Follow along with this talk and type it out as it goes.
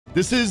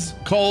This is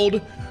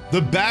called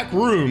the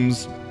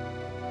Backrooms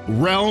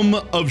Realm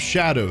of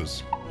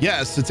Shadows.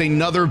 Yes, it's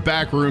another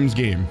Backrooms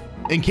game.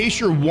 In case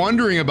you're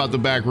wondering about the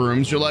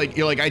Backrooms, you're like,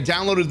 I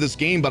downloaded this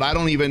game, but I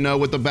don't even know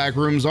what the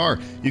Backrooms are.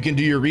 You can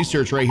do your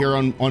research right here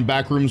on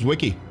Backrooms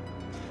Wiki.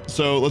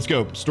 So let's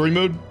go, story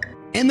mode.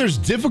 And there's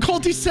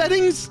difficulty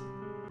settings?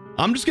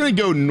 I'm just gonna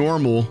go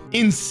normal.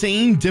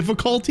 Insane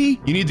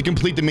difficulty? You need to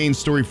complete the main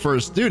story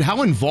first. Dude,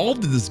 how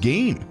involved is this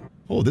game?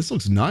 Oh, this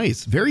looks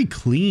nice. Very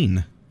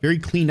clean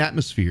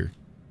atmosphere.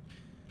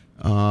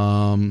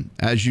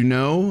 As you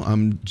know,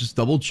 I'm just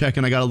double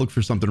checking. I gotta look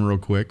for something real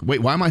quick.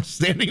 Wait, why am I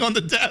standing on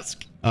the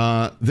desk?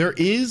 There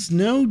is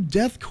no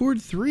Death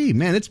Cord 3.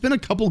 Man, it's been a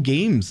couple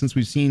games since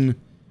we've seen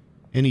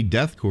any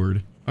Death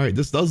Cord. All right,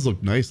 this does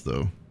look nice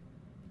though.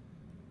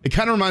 It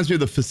kind of reminds me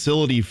of the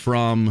facility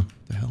from, what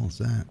the hell is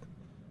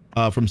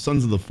that? From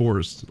Sons of the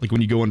Forest, like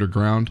when you go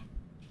underground.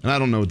 And I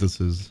don't know what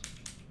this is.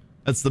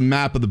 That's the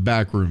map of the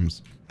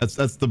Backrooms.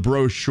 That's the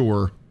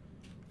brochure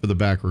for the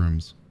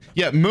Backrooms.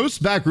 Yeah,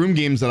 most backroom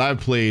games that I've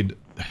played,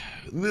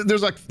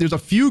 there's a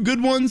few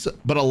good ones,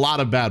 but a lot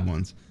of bad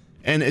ones.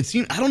 And it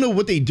seems, I don't know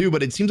what they do,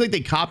 but it seems like they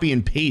copy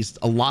and paste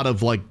a lot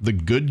of like the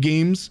good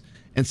games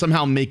and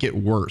somehow make it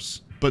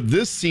worse. But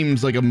this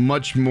seems like a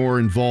much more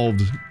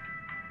involved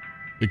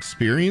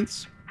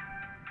experience.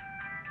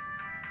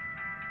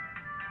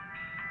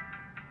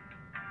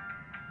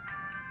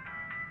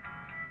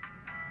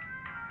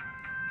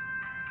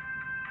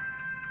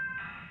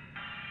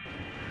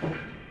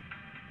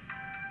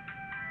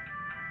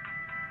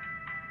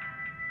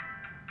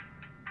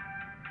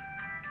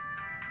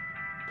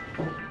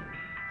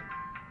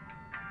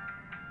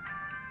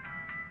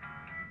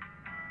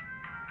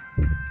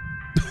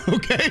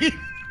 Okay.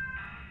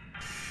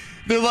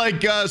 They're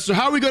like, so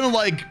how are we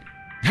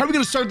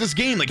gonna start this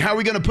game? Like, how are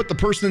we gonna put the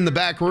person in the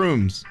back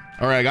rooms?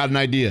 All right, I got an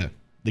idea.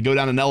 They go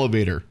down an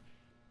elevator,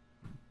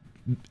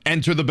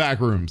 enter the back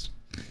rooms.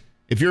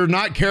 If you're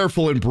not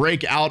careful and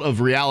break out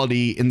of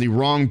reality in the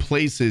wrong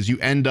places, you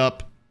end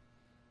up,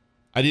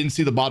 I didn't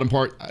see the bottom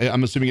part.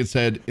 I'm assuming it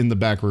said in the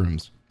back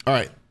rooms. All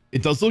right,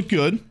 it does look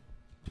good.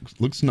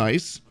 Looks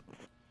nice.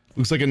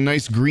 Looks like a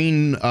nice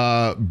green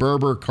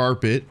Berber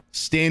carpet.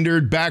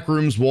 Standard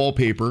Backrooms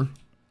wallpaper,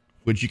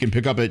 which you can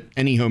pick up at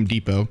any Home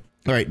Depot.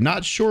 All right,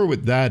 not sure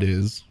what that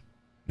is.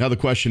 Now the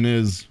question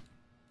is,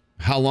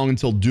 how long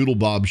until Doodle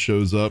Bob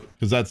shows up?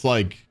 Because that's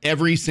like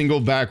every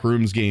single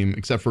Backrooms game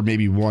except for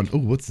maybe one. Oh,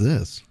 what's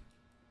this?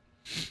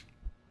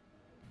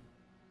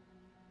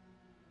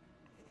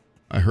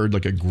 I heard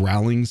like a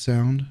growling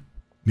sound.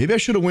 Maybe I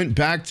should have went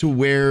back to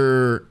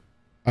where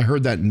I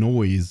heard that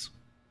noise.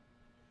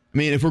 I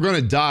mean, if we're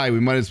gonna die,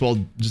 we might as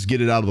well just get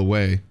it out of the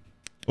way.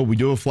 Oh, we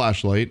do have a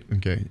flashlight.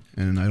 Okay,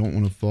 and I don't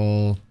want to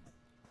fall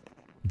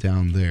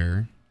down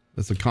there.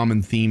 That's a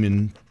common theme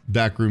in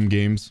backroom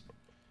games.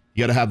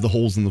 You gotta have the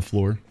holes in the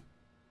floor.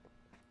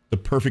 The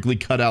perfectly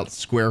cut out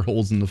square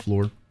holes in the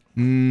floor.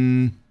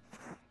 I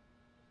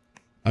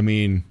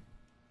mean,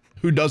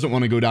 who doesn't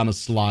want to go down a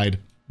slide?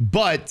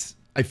 But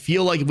I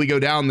feel like if we go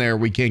down there,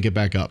 we can't get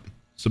back up.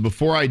 So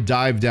before I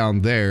dive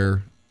down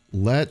there,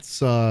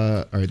 let's,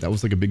 all right, that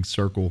was like a big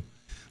circle.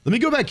 Let me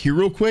go back here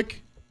real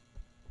quick.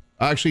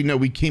 Actually, no,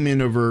 we came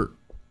in over.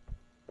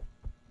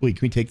 Wait,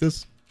 can we take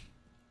this?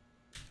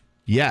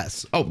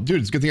 Yes. Oh,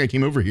 dude, it's a good thing I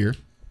came over here.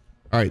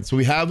 All right, so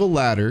we have a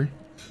ladder.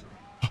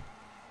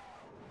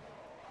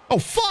 Oh,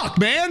 fuck,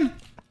 man.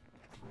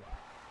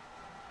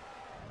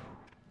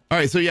 All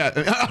right, so yeah.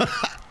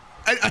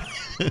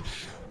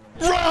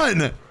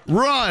 Run,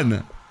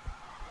 run.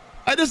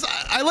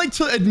 I like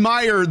to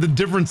admire the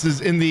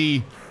differences in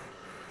the,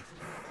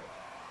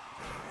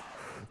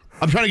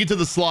 I'm trying to get to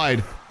the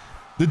slide.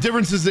 The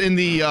differences in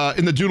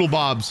the Doodle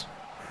Bobs.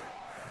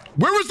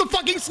 Where was the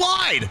fucking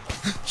slide?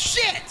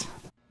 Shit.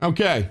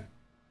 Okay.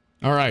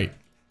 All right.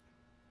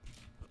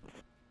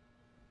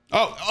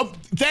 Oh,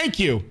 thank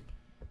you.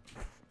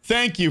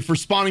 Thank you for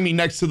spawning me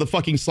next to the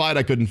fucking slide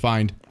I couldn't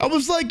find. I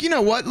was like, you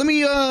know what? Let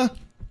me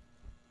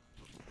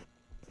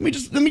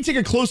take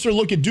a closer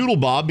look at Doodle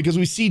Bob because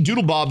we see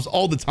Doodle Bobs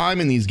all the time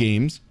in these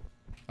games.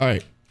 All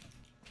right.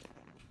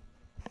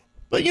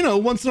 But you know,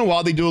 once in a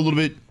while they do a little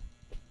bit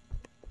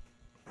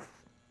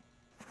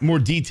more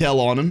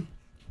detail on him.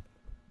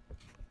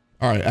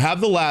 All right, I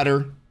have the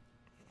ladder.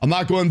 I'm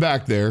not going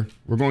back there.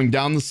 We're going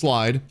down the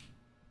slide,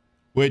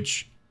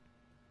 which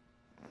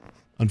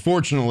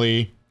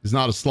unfortunately is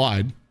not a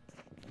slide.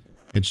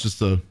 It's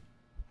just a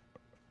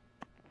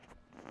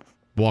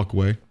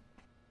walkway.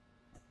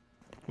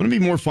 Wouldn't it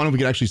be more fun if we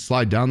could actually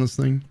slide down this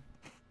thing?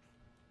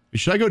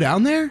 Should I go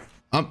down there?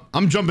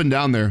 I'm jumping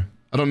down there.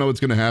 I don't know what's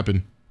gonna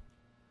happen.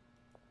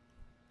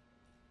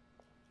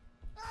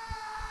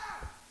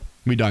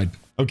 We died.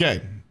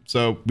 Okay,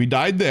 so we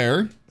died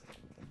there.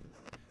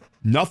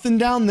 Nothing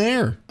down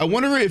there. I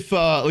wonder if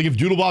like if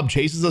Doodle Bob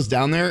chases us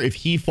down there, if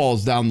he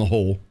falls down the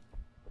hole.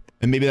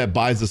 And maybe that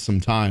buys us some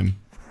time.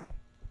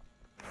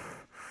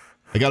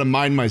 I gotta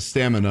mind my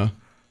stamina.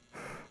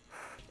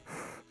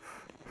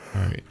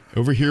 All right,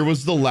 over here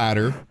was the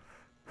ladder.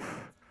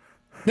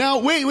 Now,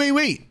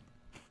 wait.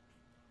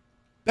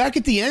 Back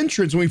at the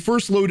entrance, when we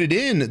first loaded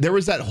in, there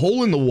was that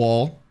hole in the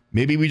wall.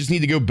 Maybe we just need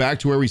to go back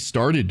to where we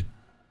started.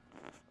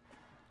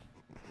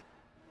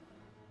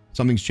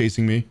 Something's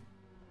chasing me.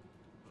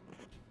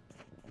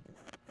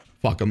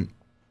 Fuck him.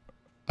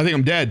 I think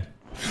I'm dead.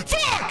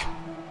 Fuck!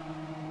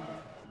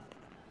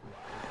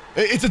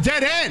 It's a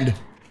dead end.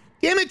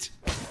 Damn it.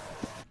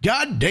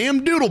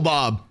 Goddamn doodle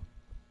bob.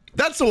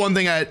 That's the one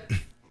thing I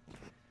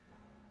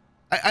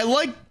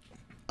like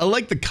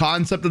the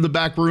concept of the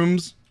back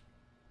rooms.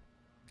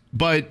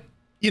 But,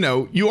 you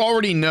know, you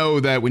already know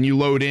that when you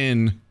load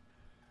in,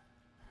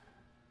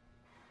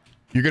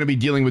 you're going to be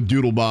dealing with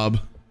Doodle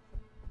Bob.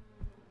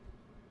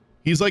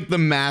 He's like the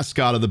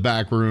mascot of the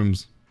back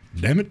rooms.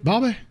 Damn it,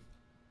 Bobby.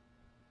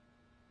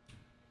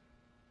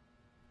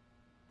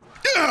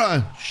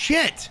 Ugh,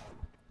 shit.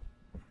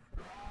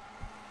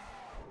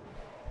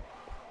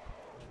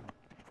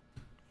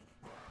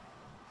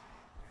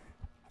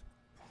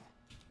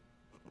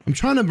 I'm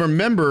trying to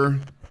remember.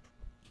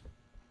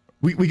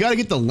 We got to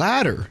get the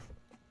ladder.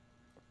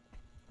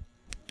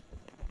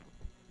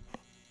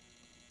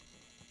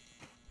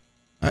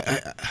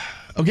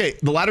 Okay,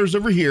 the ladder's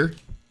over here.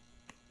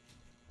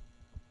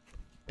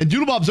 And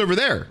Doodlebob's over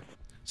there.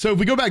 So if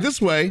we go back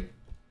this way,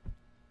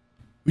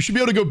 we should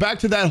be able to go back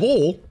to that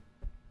hole.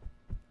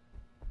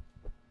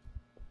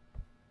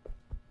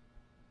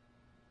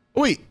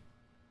 Oh, wait.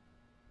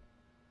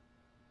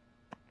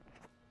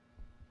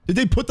 Did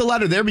they put the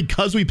ladder there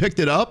because we picked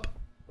it up?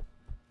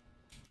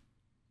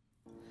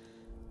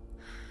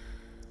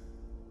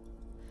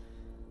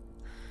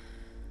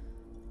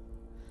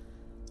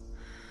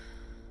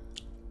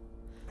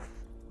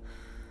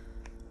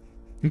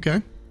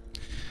 Okay.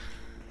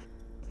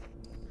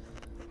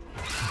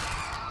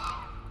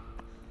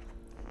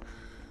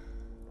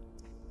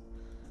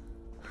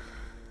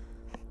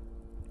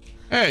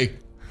 Hey.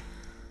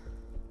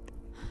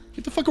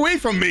 Get the fuck away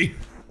from me.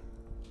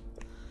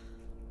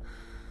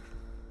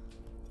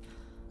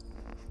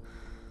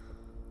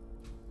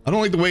 I don't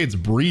like the way it's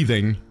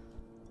breathing.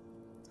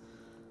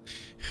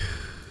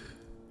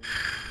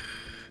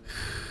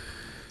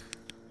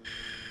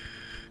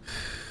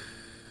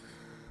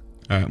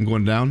 All right, I'm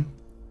going down.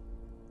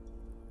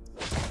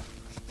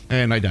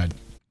 And I died.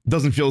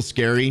 Doesn't feel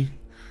scary.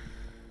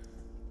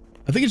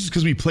 I think it's just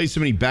because we play so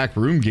many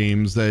backroom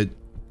games that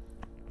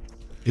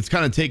it's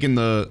kind of taken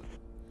the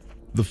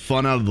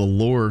fun out of the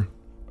lore.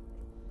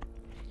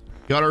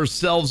 Got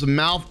ourselves a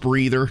mouth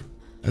breather.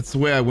 That's the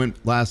way I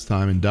went last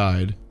time and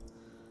died.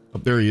 Oh,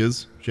 there he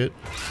is. Shit.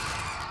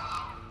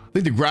 I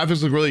think the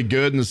graphics look really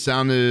good and the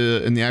sound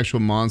and the actual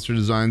monster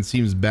design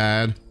seems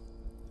bad.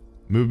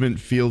 Movement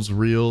feels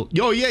real.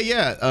 Oh,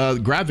 yeah.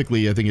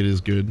 Graphically, I think it is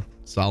good.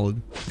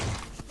 Solid.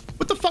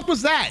 What the fuck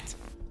was that?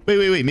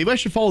 Wait. Maybe I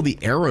should follow the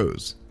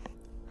arrows.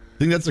 I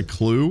think that's a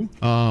clue.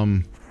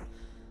 Oh,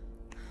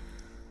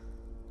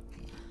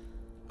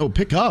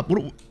 pick up.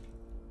 What?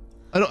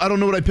 I don't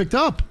know what I picked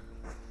up.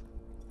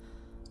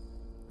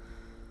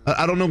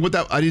 I don't know what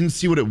that. I didn't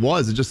see what it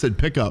was. It just said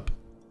pick up.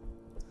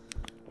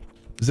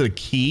 Is it a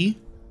key?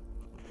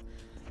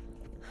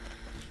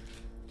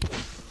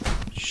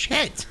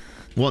 Shit.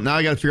 Well, now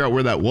I gotta figure out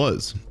where that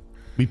was.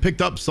 We picked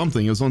up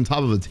something. It was on top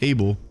of a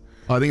table.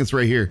 Oh, I think it's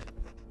right here.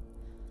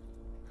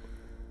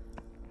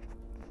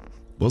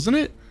 Wasn't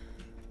it?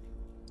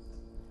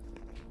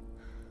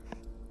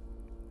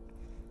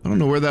 I don't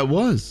know where that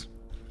was.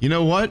 You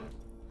know what?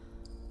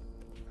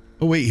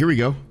 Oh, wait, here we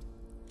go.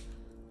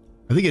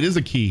 I think it is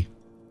a key.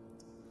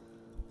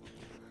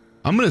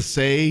 I'm gonna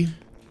say...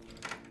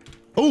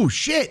 Oh,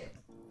 shit!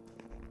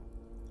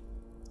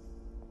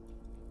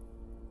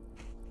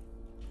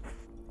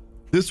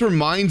 This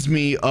reminds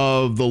me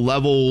of the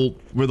level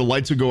where the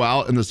lights would go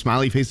out and the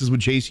smiley faces would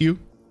chase you.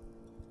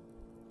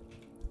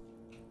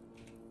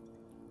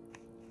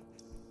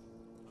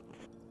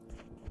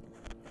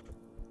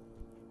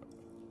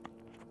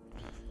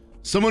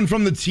 Someone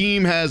from the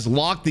team has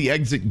locked the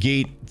exit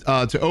gate.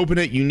 To open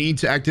it, you need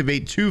to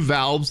activate 2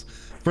 valves.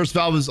 First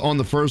valve is on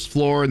the first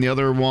floor and the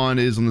other one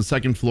is on the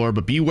second floor,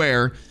 but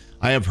beware,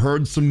 I have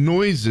heard some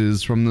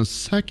noises from the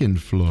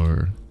second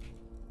floor.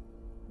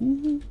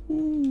 Ooh,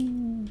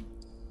 ooh.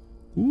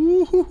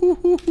 Ooh.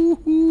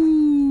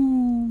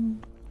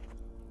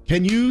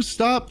 Can you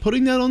stop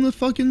putting that on the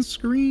fucking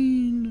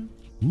screen?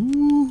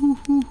 Ooh.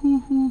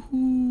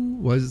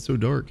 Why is it so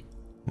dark?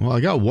 Well, I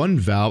got 1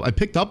 valve. I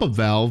picked up a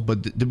valve,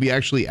 but did we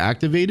actually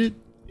activate it?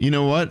 You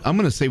know what? I'm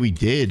gonna say we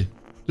did,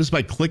 just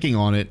by clicking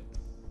on it.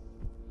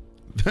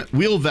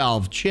 Wheel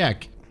valve,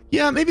 check.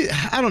 Yeah, maybe,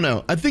 I don't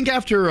know. I think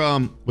after,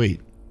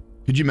 wait.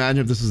 Could you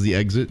imagine if this is the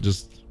exit?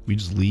 We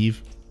just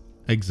leave?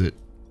 Exit.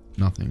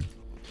 Nothing.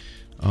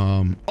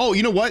 Oh,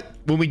 you know what?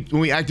 When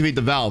we activate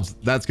the valves,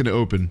 that's gonna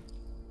open.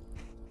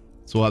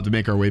 So we'll have to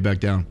make our way back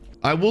down.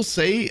 I will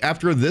say,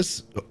 after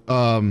this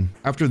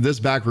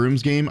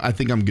Backrooms game, I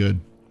think I'm good.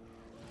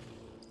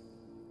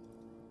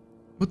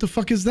 What the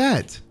fuck is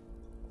that?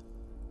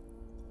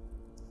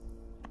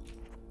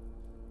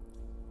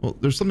 Well,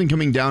 there's something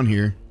coming down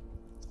here.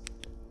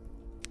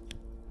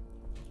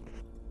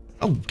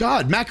 Oh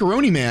God,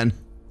 Macaroni Man.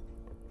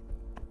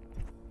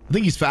 I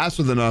think he's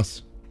faster than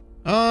us.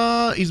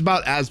 He's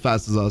about as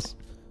fast as us.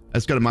 I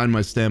just gotta mind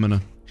my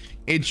stamina.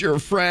 It's your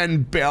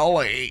friend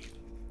Billy.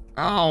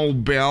 Oh,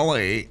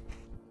 Billy.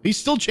 He's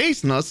still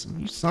chasing us.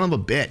 You son of a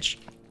bitch.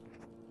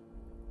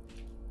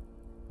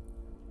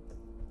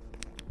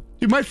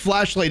 Dude, my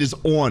flashlight is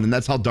on, and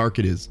that's how dark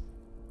it is.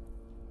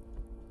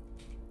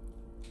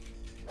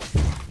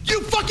 You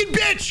fucking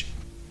bitch!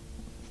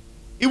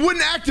 It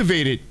wouldn't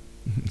activate it.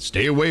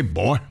 Stay away,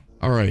 boy.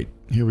 All right,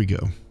 here we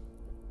go.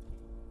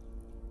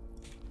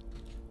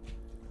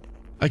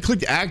 I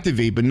clicked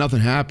activate, but nothing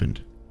happened.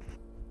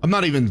 I'm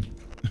not even...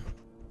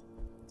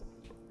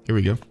 Here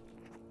we go.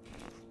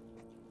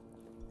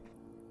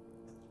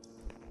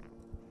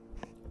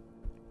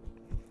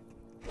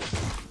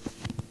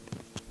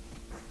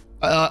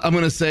 I'm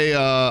gonna say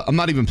I'm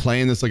not even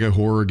playing this like a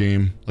horror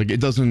game. Like it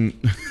doesn't.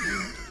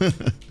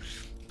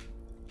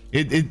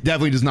 it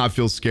definitely does not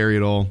feel scary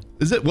at all.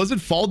 Was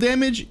it fall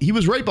damage? He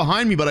was right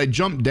behind me, but I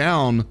jumped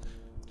down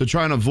to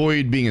try and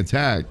avoid being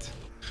attacked.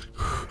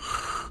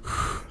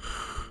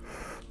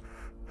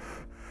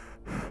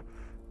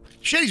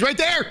 Shit, he's right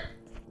there.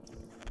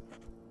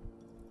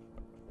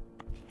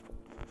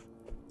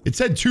 It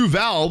said 2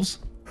 valves.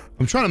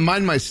 I'm trying to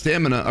mind my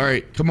stamina. All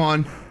right, come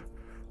on.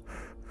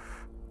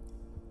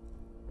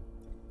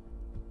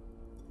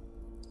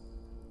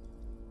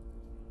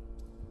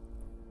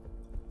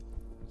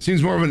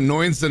 Seems more of an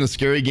annoyance than a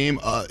scary game.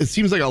 It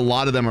seems like a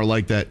lot of them are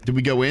like that. Did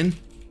we go in?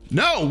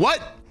 No,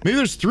 what? Maybe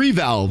there's 3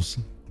 valves.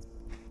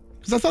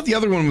 Because I thought the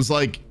other one was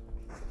like...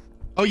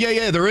 Oh,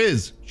 yeah, there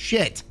is.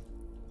 Shit.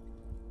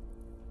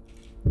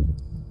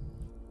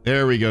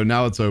 There we go.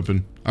 Now it's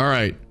open. All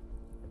right.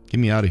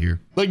 Get me out of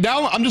here. Like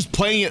now I'm just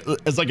playing it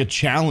as like a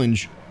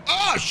challenge.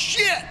 Oh,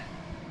 shit.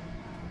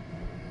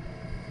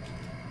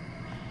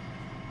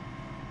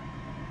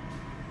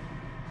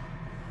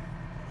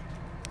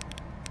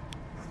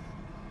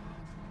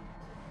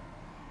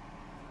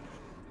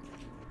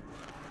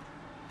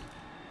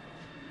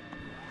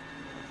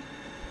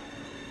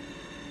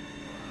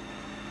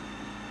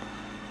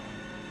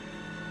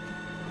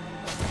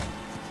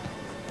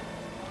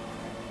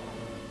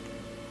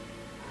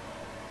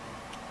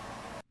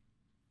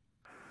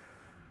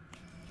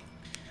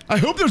 I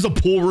hope there's a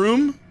pool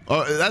room.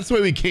 That's the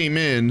way we came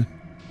in.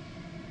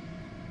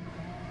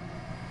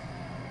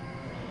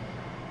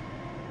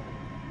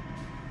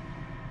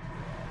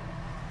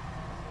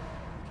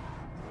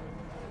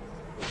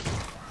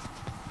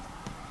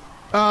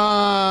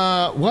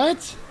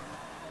 What?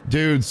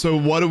 Dude, so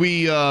what are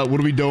we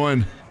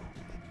doing?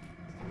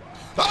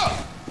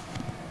 Oh!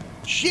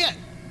 Shit!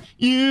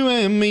 You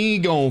and me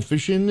go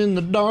fishing in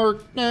the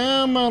dark.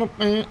 How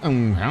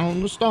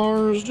the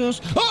stars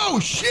just... Oh,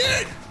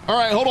 shit! All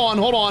right, hold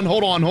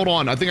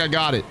on. I think I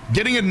got it.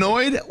 Getting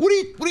annoyed? What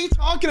are you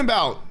talking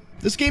about?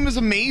 This game is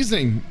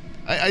amazing.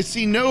 I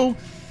see no...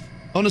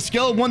 On a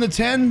scale of 1 to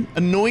 10,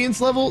 annoyance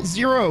level,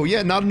 0.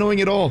 Yeah, not annoying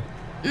at all.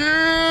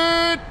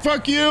 Yeah,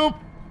 fuck you.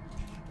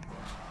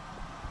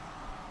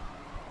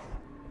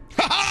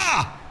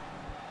 Ha-ha!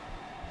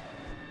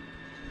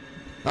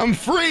 I'm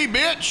free,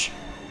 bitch.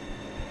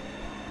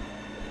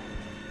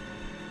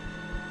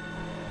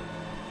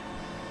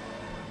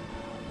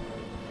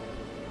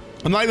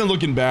 I'm not even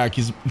looking back.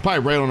 He's probably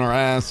right on our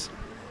ass.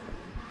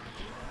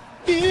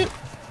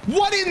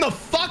 What in the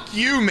fuck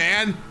you,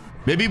 man?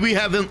 Maybe we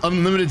have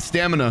unlimited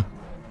stamina.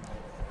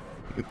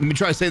 Let me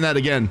try saying that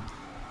again.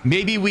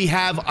 Maybe we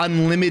have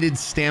unlimited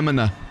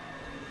stamina.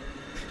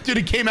 Dude,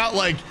 it came out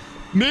like,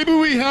 maybe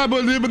we have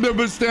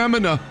unlimited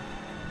stamina.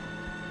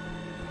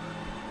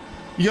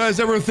 You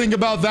guys ever think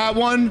about that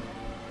one?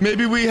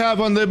 Maybe we have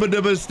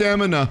unlimited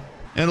stamina.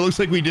 And it looks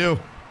like we do.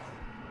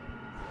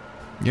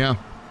 Yeah.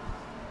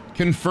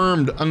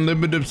 Confirmed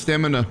unlimited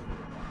stamina.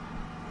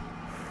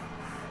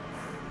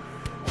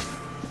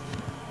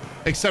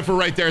 Except for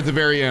right there at the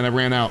very end, I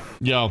ran out.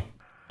 Yo,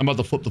 I'm about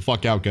to flip the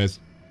fuck out, guys.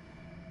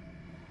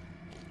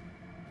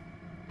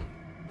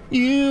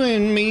 You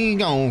and me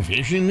go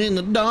fishing in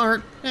the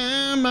dark.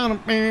 I'm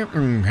about to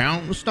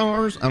count the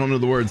stars. I don't know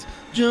the words.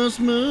 Just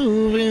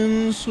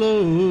moving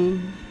slow.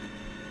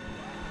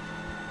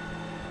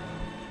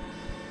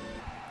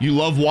 You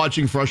love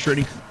watching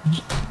frustrating...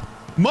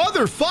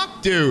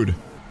 Motherfuck, dude.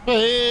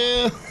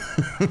 Well,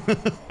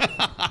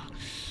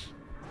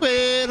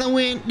 well, I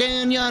went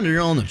down yonder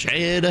on the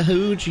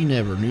Chattahoochee.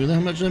 Never knew how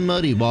much the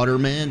muddy water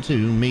meant to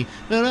me.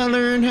 But I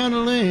learned how to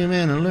live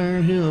and I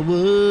learned who I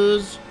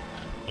was.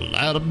 A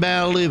lot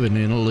about living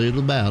and a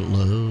little about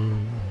love.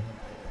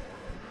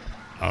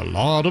 A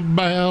lot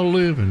about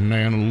living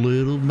and a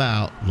little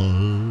about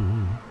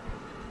love.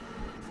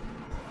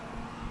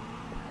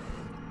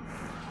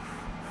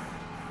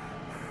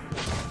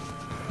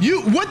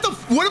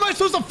 What am I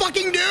supposed to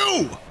fucking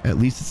do? At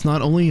least it's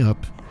not only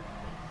up.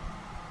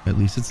 At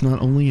least it's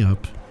not only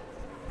up.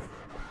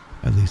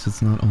 At least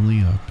it's not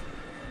only up.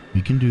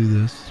 We can do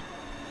this.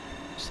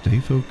 Stay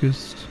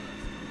focused.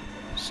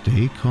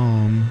 Stay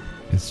calm.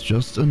 It's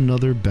just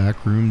another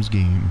Backrooms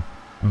game.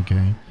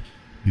 Okay?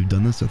 You've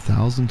done this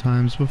 1,000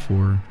 times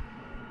before.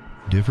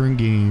 Different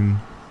game.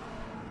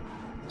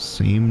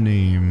 Same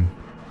name.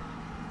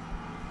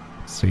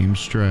 Same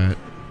strat.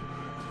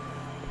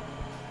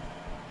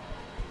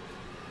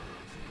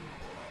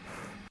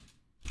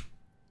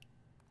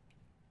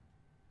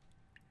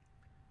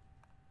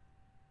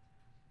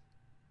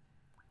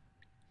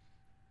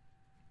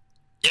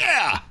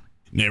 Yeah!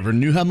 Never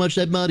knew how much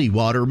that muddy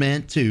water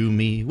meant to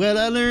me. Well,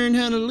 I learned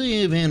how to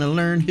live and I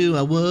learned who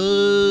I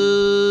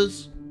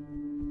was.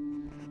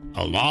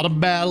 A lot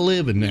about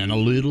living and a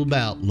little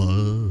about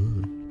love.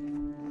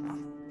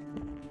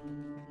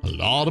 A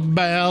lot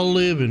about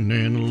living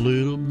and a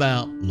little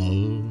about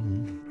love.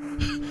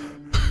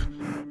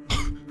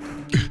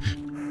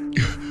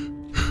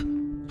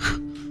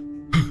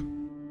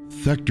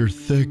 Sector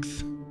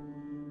 6.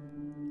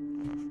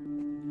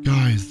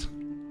 Guys.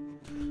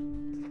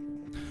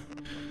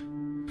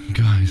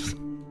 Guys.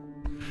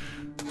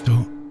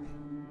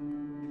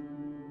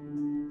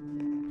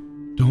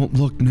 Don't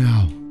look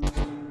now.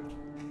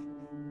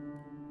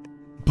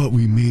 But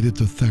we made it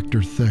to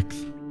Sector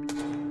 6.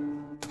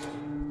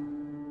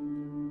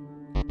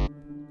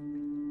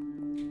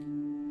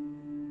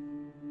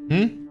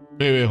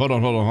 Wait, hold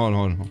on.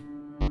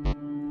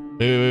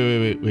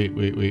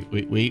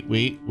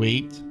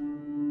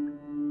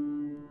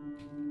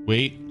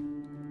 Wait.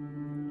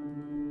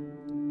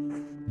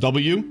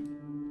 W.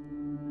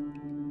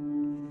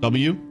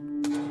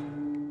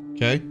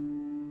 Okay.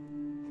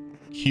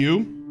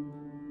 Q.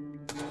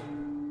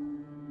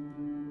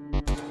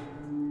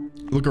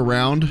 Look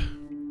around.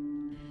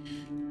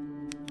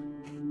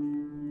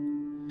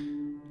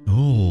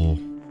 Oh.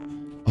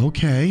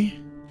 Okay.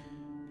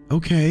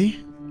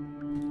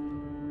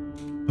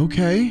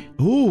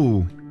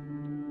 Ooh.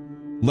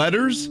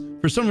 Letters?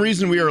 For some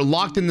reason, we are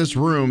locked in this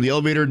room. The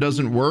elevator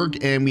doesn't work,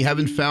 and we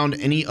haven't found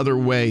any other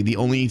way. The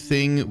only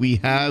thing we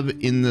have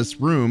in this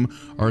room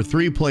are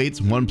 3 plates.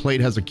 One plate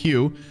has a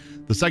Q.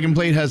 The second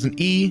plate has an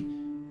E,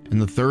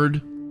 and the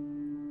third,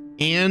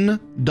 an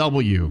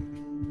W.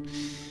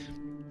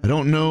 I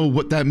don't know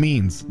what that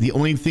means. The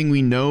only thing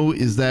we know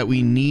is that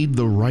we need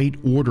the right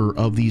order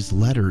of these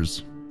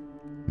letters.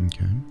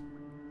 Okay.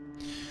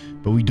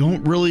 But we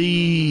don't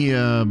really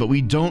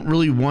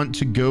want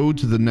to go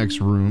to the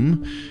next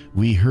room.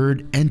 We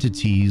heard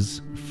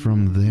entities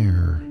from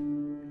there.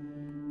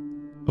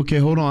 Okay,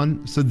 hold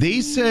on. So they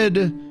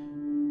said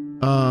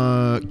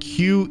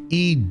QEW.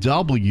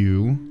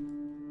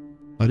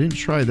 I didn't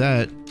try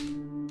that.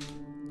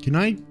 Can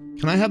I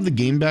have the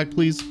game back,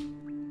 please?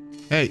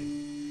 Hey.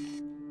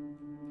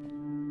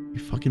 You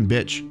fucking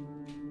bitch.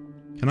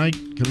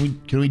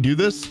 Can we do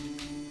this?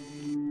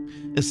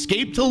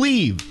 Escape to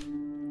leave.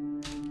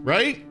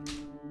 Right?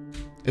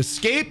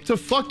 Escape to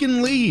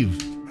fucking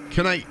leave.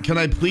 Can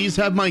I please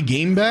have my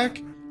game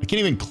back? I can't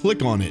even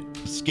click on it.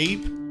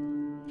 Escape?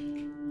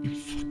 You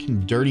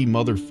fucking dirty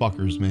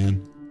motherfuckers,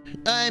 man.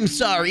 I'm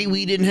sorry,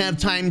 we didn't have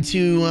time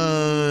to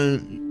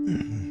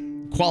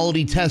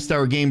quality test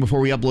our game before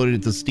we uploaded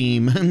it to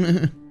Steam.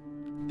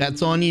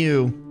 That's on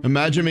you.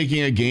 Imagine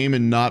making a game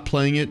and not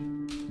playing it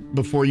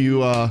before you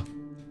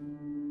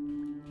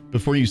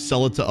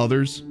sell it to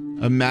others.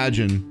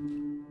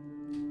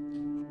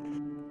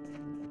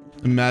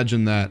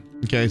 Imagine that.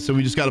 Okay, so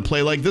we just got to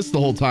play like this the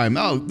whole time.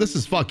 Oh, this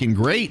is fucking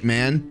great,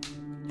 man.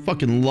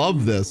 Fucking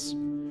love this.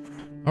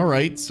 All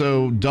right,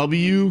 so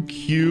W,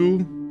 Q,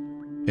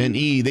 and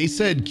E. They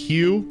said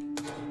Q,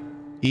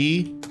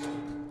 E,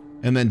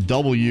 and then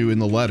W in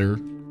the letter.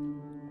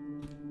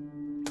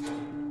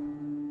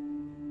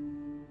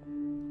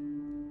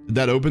 Did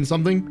that open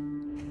something?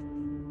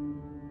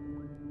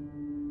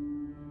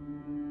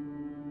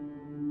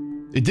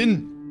 It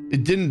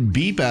didn't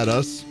beep at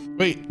us.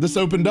 Wait, this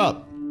opened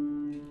up.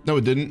 No,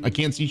 it didn't. I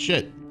can't see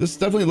shit. This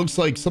definitely looks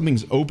like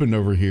something's opened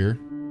over here.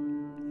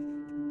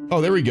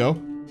 Oh, there we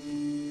go.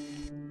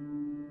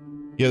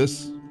 Yeah,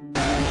 this.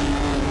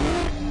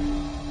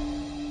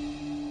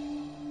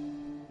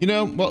 You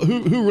know, well,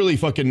 who really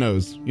fucking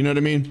knows? You know what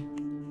I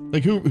mean?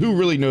 Like, who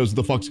really knows what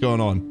the fuck's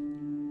going on?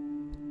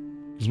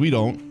 Because we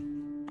don't.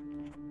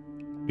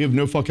 We have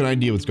no fucking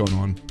idea what's going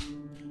on.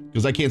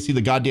 Because I can't see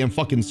the goddamn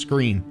fucking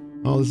screen.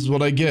 Oh, this is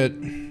what I get.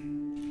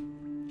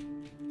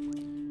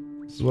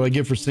 This is what I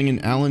get for singing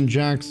Alan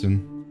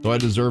Jackson. Do I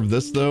deserve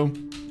this, though?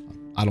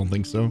 I don't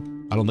think so.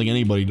 I don't think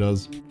anybody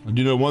does. I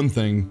do know one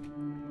thing.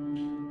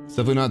 It's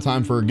definitely not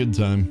time for a good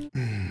time.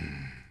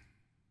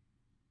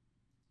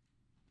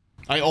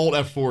 I alt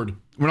F4'd.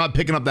 We're not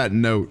picking up that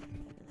note.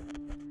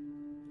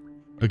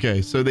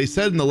 Okay, so they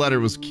said in the letter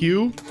it was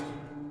Q.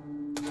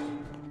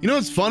 You know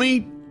what's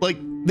funny? Like,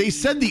 they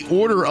said the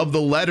order of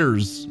the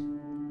letters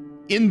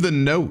in the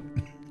note.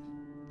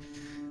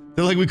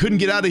 They're like, we couldn't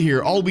get out of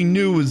here. All we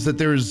knew was that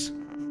there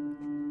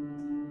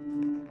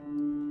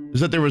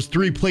was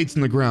 3 plates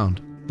in the ground.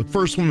 The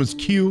first one was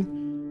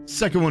Q,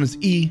 second one is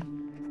E,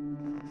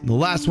 and the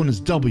last one is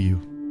W.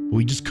 But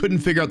we just couldn't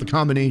figure out the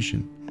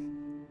combination.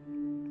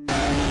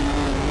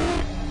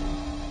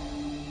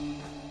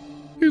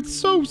 It's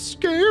so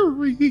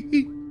scary.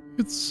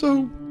 It's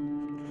so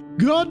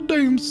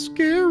goddamn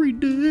scary,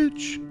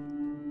 bitch.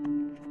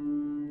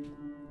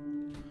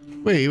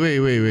 Wait.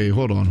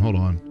 Hold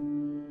on.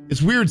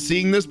 It's weird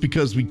seeing this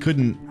because we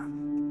couldn't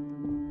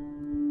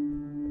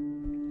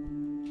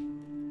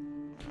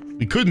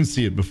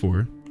see it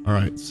before. All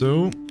right,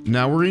 so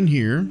now we're in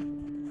here.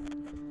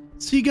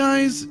 See,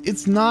 guys,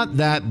 it's not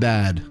that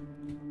bad.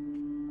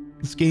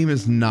 This game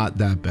is not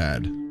that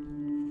bad.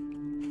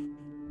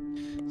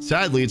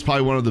 Sadly, it's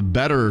probably one of the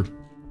better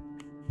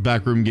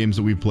backroom games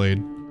that we've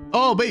played.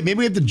 Oh, wait, maybe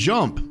we have to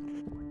jump.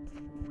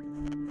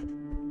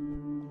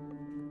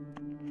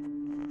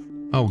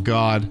 Oh,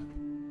 God.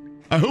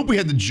 I hope we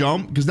had to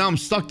jump, because now I'm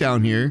stuck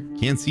down here.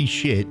 Can't see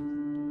shit.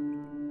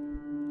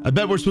 I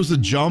bet we're supposed to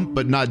jump,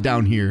 but not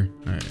down here.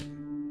 All right.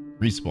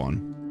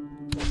 Respawn.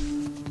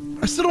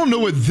 I still don't know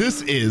what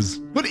this is.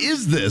 What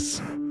is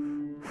this?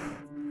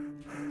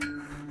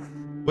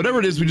 Whatever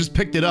it is, we just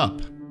picked it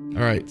up.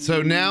 All right,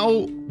 so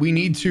now we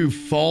need to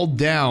fall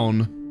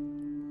down,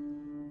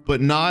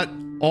 but not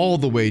all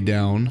the way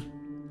down.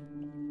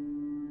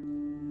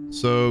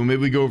 So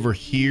maybe we go over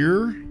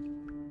here.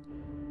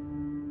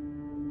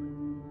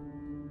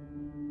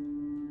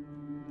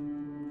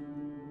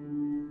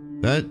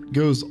 That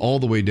goes all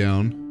the way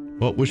down.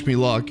 Well, wish me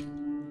luck.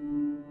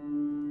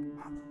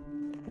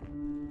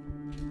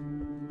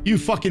 You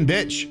fucking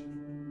bitch.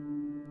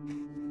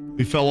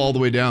 We fell all the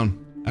way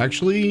down.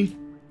 Actually,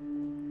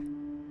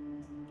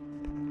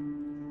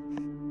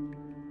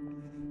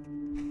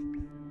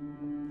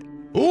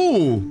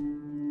 oh,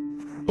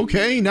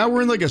 okay. Now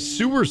we're in like a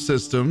sewer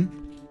system,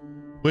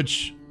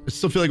 which I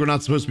still feel like we're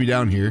not supposed to be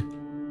down here.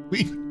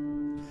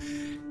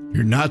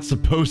 You're not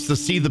supposed to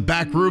see the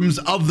back rooms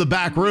of the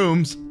back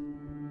rooms.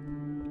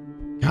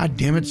 God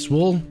damn it,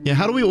 SWOL. Yeah,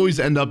 how do we always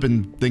end up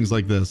in things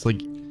like this? Like,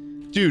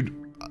 dude,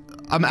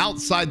 I'm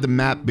outside the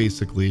map,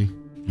 basically.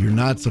 You're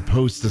not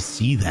supposed to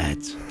see that.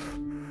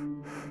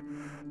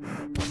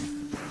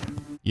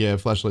 Yeah,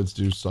 flashlights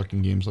do suck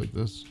in games like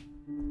this.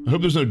 I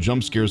hope there's no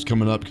jump scares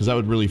coming up, because that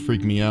would really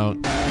freak me out.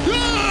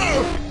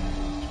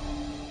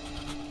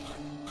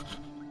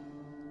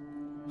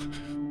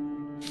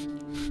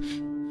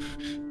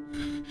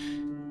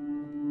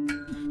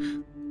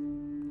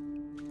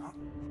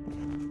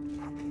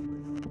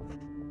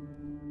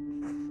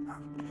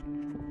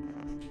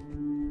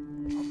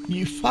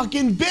 You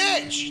fucking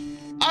bitch!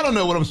 I don't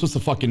know what I'm supposed to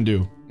fucking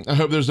do. I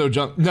hope there's no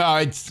jump. No,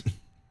 it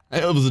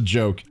was a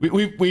joke.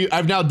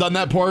 I've now done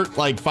that part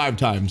like 5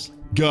 times.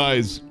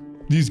 Guys,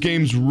 these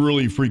games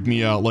really freak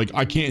me out. Like,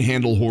 I can't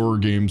handle horror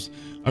games.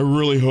 I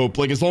really hope,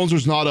 like, as long as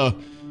there's not a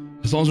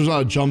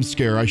jump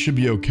scare, I should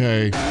be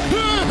okay.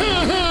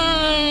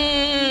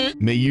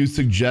 May you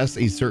suggest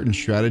a certain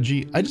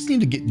strategy? I just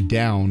need to get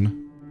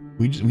down.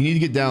 We need to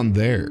get down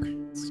there.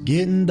 It's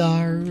getting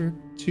dark,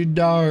 too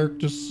dark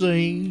to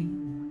see.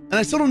 And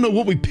I still don't know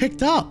what we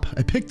picked up.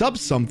 I picked up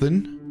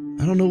something.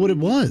 I don't know what it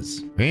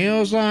was.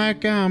 Feels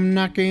like I'm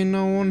knocking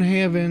on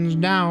heaven's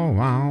door.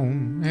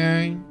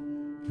 Hey,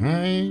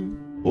 hey.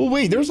 Oh,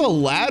 wait, there's a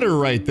ladder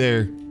right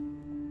there.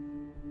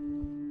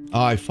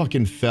 Oh, I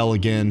fucking fell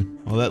again.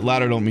 Oh, that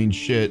ladder don't mean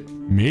shit.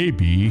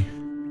 Maybe.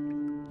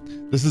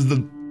 This is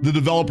the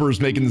developers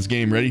making this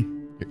game. Ready?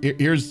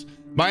 Here's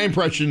my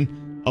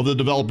impression of the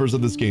developers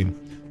of this game.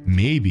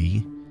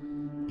 Maybe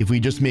if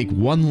we just make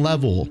one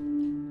level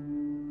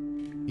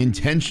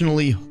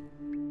intentionally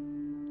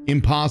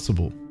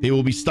impossible, they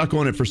will be stuck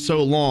on it for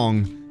so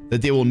long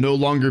that they will no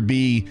longer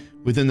be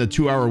within the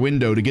 2-hour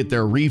window to get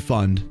their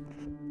refund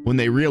when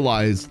they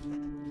realize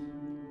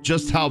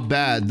just how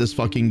bad this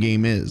fucking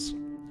game is.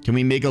 Can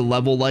we make a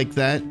level like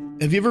that?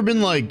 Have you ever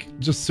been like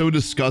just so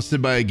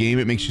disgusted by a game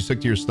it makes you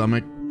sick to your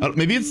stomach?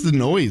 Maybe it's the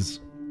noise.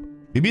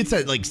 Maybe it's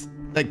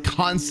that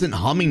constant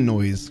humming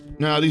noise.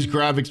 No, these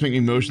graphics make me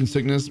motion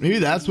sickness. Maybe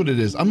that's what it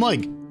is. I feel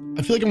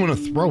like I'm gonna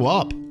throw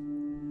up.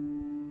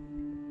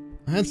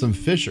 I had some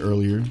fish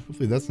earlier.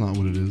 Hopefully that's not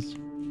what it is.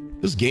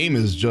 This game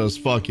is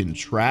just fucking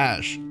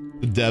trash.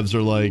 The devs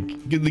are like,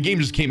 the game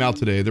just came out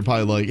today. They're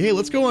probably like, hey,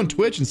 let's go on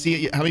Twitch and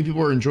see how many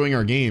people are enjoying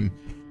our game.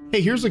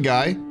 Hey, here's a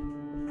guy.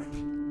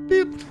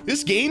 Boop.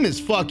 This game is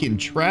fucking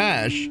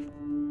trash.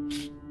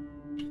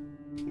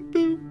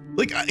 Boop.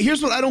 Like,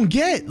 here's what I don't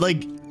get.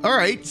 Like, all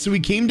right, so we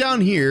came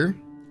down here.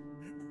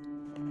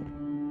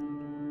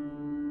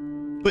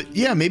 But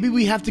yeah, maybe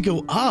we have to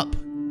go up.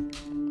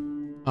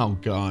 Oh,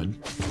 God.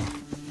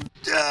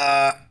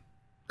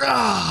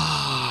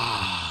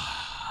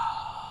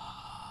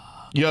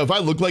 Yo, if I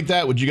look like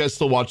that, would you guys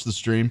still watch the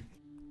stream?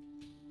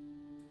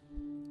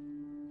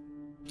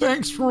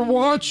 Thanks for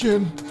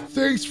watching.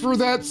 Thanks for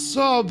that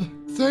sub.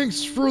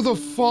 Thanks for the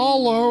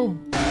follow.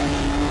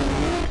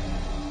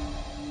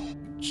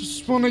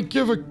 Just want to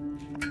give a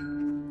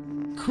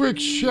quick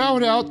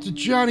shout out to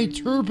Johnny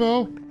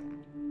Turbo.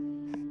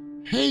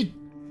 Hey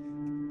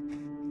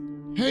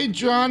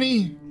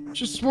Johnny.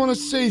 Just want to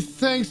say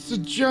thanks to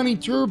Johnny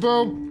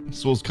Turbo.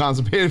 SWOL's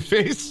constipated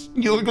face.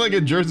 You look like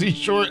a Jersey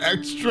Shore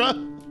extra.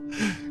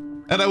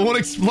 And I won't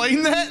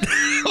explain that?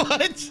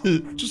 What?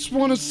 Just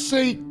want to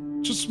say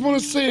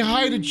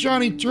hi to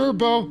Johnny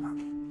Turbo.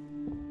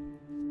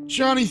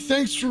 Johnny,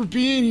 thanks for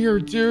being here,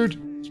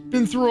 dude. It's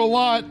been through a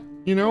lot.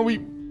 You know, we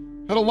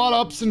had a lot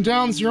of ups and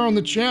downs here on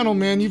the channel,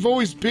 man. You've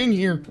always been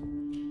here.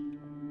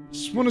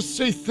 Just want to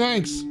say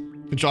thanks.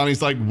 And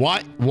Johnny's like,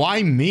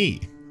 why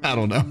me? I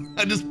don't know.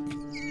 I just,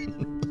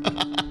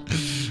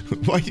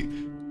 why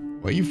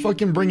you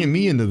fucking bringing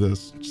me into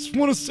this? Just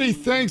want to say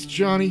thanks,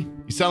 Johnny.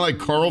 You sound like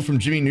Carl from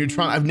Jimmy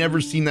Neutron. I've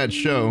never seen that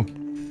show.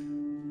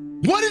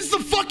 What is the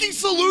fucking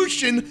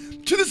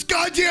solution to this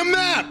goddamn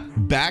map?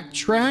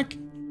 Backtrack?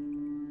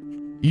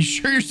 You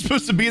sure you're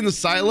supposed to be in the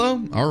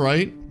silo? All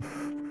right.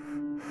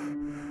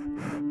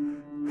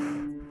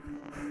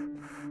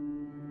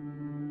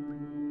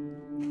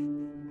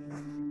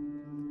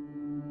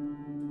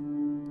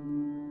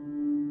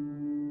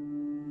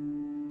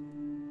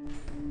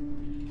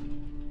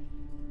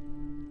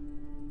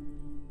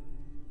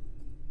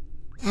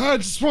 I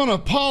just want to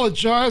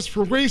apologize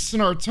for wasting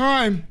our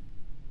time.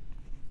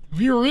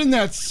 We were in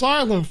that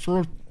silo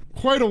for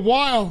quite a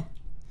while.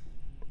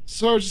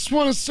 So I just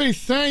want to say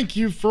thank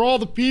you for all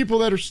the people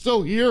that are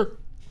still here.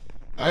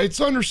 It's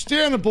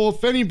understandable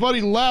if anybody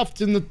left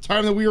in the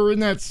time that we were in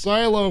that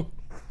silo.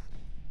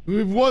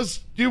 It was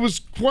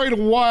quite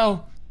a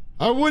while.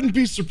 I wouldn't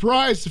be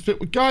surprised if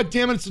it, god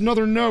damn it, it's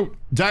another note.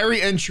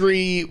 Diary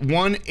entry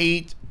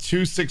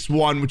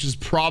 18261, which is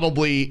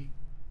probably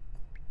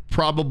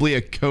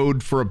a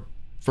code for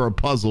a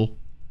puzzle.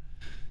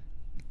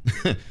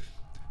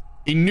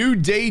 A new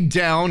day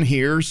down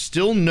here.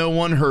 Still no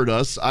one heard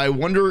us. I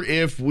wonder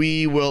if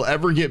we will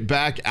ever get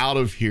back out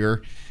of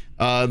here.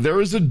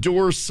 There is a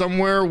door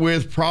somewhere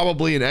with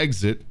probably an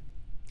exit.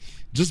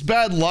 Just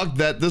bad luck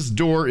that this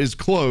door is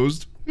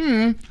closed.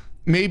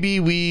 Maybe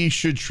we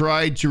should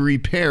try to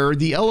repair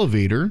the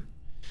elevator.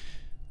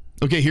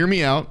 Okay, hear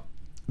me out.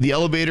 The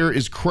elevator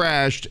is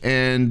crashed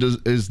and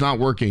is not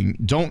working.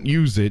 Don't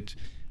use it.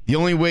 The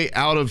only way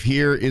out of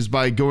here is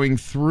by going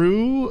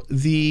through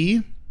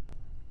the...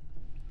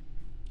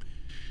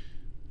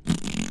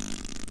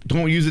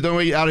 Don't use it. The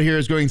only way out of here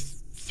is going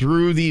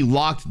through the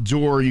locked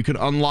door. You can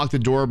unlock the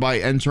door by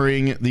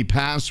entering the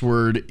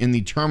password in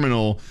the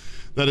terminal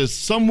that is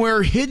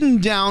somewhere hidden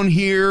down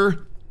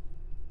here.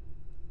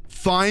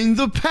 Find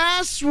the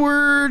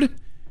password.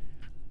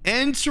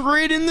 Enter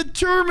it in the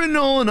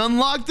terminal and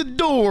unlock the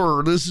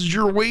door. This is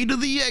your way to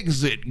the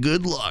exit.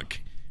 Good luck.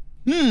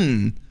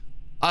 The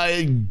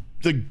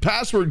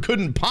password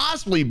couldn't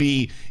possibly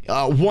be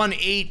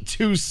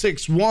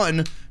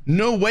 18261.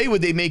 No way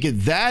would they make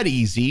it that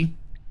easy.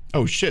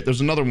 Oh shit,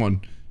 there's another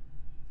one.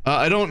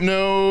 I don't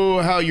know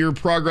how your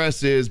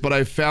progress is, but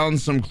I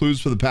found some clues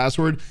for the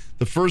password.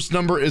 The first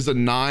number is a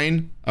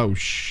 9. Oh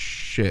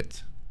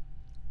shit.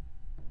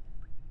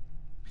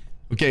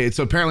 Okay,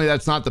 so apparently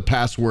that's not the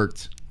password.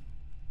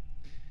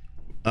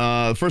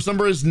 First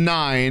number is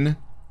 9.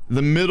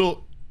 The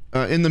middle,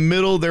 in the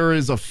middle there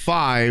is a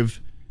 5.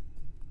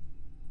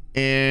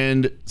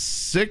 And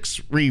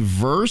 6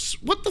 reverse.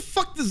 What the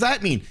fuck does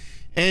that mean?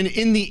 And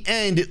in the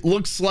end, it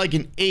looks like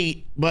an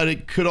 8, but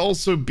it could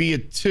also be a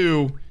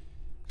 2.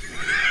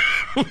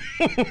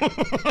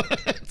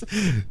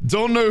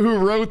 Don't know who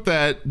wrote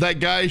that.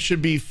 That guy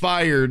should be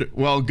fired.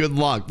 Well, good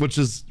luck. Which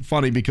is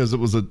funny because it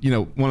was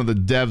one of the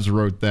devs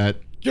wrote that.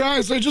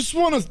 Guys, I just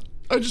want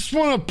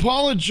to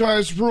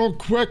apologize real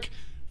quick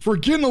for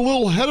getting a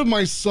little ahead of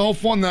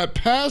myself on that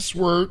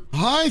password.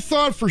 I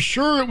thought for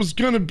sure it was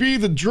going to be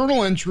the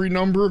journal entry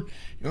number.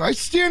 I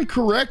stand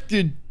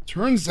corrected.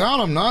 Turns out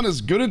I'm not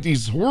as good at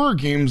these horror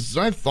games as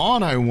I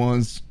thought I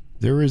was.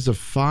 There is a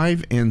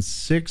 5 and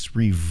 6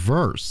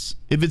 reverse.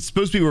 If it's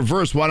supposed to be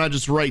reverse, why not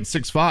just write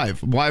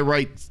 6-5? Why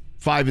write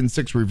 5 and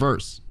 6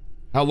 reverse?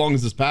 How long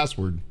is this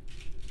password?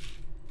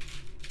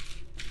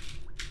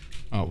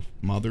 Oh,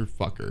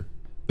 motherfucker.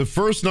 The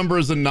first number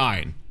is a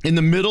 9. In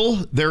the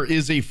middle, there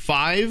is a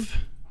 5.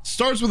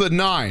 Starts with a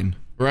 9,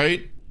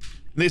 right?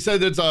 They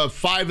said there's a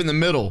 5 in the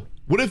middle.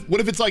 What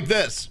if it's like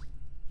this?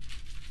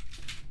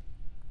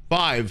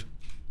 5.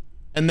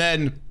 And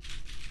then...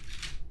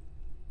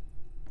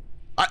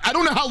 I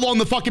don't know how long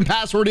the fucking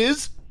password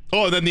is.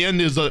 Oh, and then the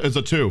end is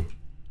a 2.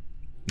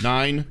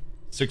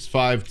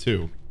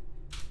 9652.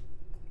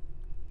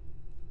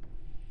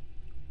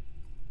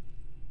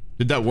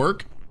 Did that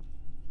work?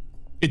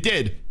 It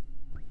did.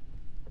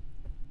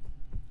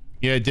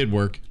 Yeah, it did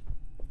work.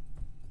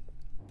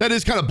 That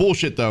is kind of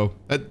bullshit, though.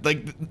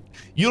 Like,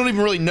 you don't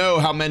even really know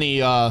how many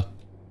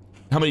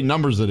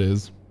numbers it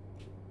is.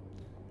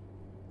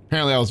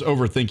 Apparently, I was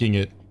overthinking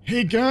it.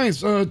 Hey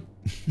guys,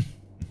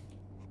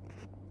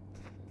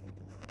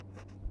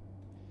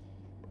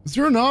 is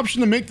there an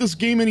option to make this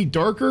game any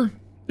darker?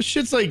 This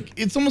shit's like,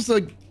 it's almost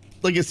like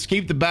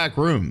Escape the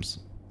Backrooms.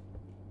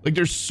 Like,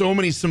 there's so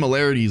many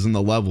similarities in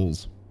the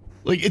levels.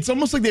 Like, it's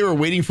almost like they were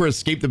waiting for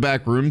Escape the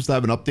Backrooms to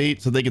have an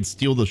update so they could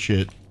steal the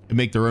shit and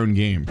make their own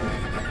game.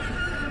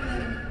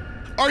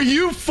 Are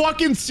you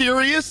fucking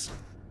serious?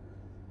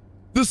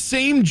 The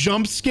same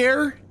jump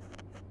scare?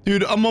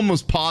 Dude, I'm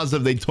almost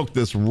positive they took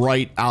this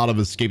right out of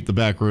Escape the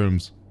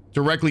Backrooms.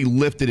 Directly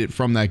lifted it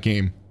from that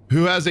game.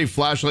 Who has a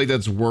flashlight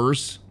that's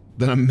worse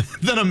than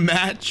a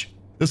match?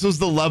 This was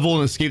the level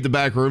in Escape the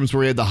Backrooms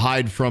where he had to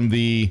hide from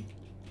the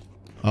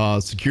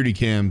security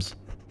cams.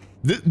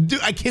 Dude,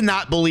 I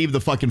cannot believe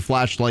the fucking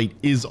flashlight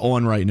is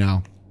on right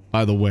now,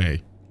 by the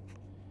way.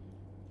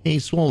 Hey,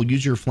 SWOL,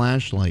 use your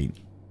flashlight.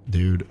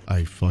 Dude,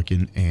 I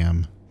fucking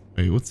am.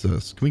 Wait, what's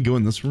this? Can we go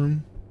in this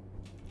room?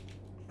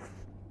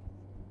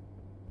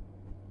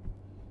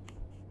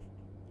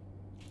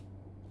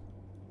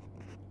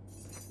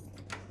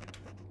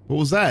 What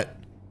was that?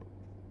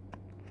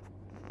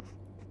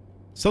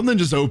 Something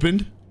just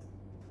opened.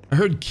 I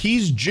heard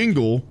keys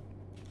jingle.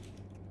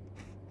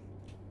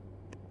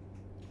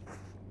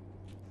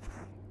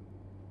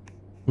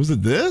 Was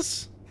it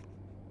this?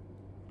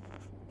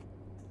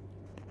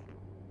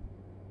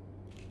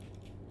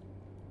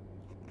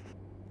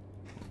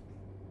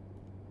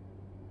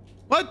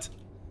 What?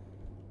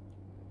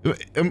 Are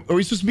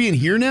we supposed to be in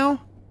here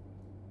now?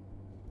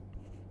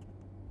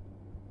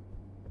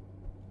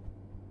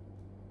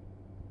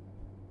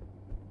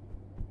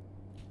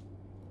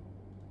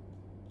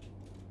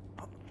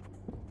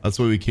 That's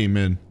why we came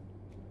in.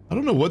 I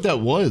don't know what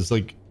that was.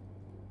 Like,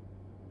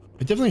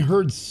 I definitely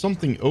heard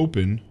something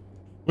open.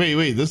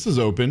 Wait, this is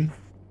open.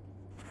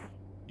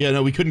 Yeah,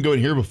 no, we couldn't go in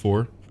here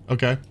before.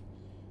 Okay.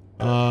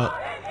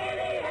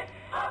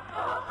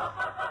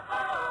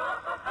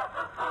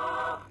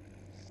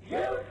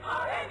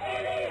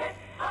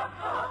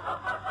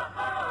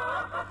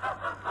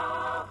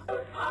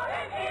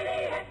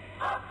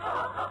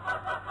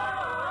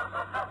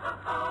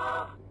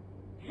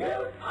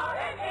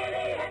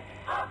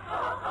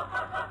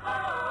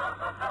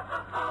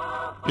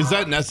 Is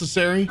that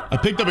necessary? I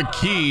picked up a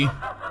key.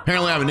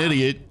 Apparently I'm an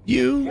idiot.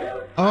 You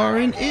are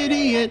an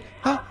idiot.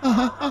 Ha, ha,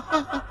 ha,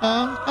 ha,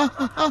 ha,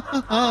 ha,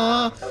 ha,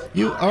 ha.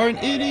 You are an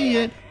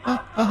idiot.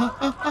 Ha, ha,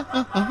 ha, ha,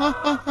 ha,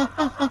 ha,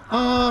 ha, ha,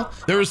 ha.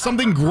 There is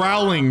something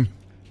growling.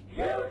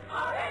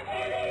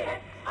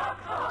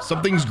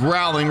 Something's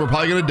growling. We're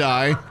probably gonna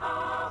die.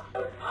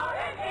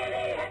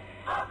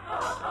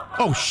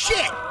 Oh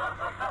shit!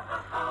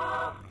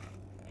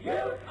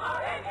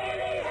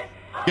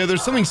 Yeah,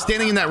 there's something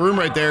standing in that room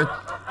right there.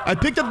 I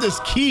picked up this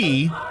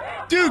key.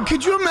 Dude,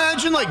 could you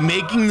imagine like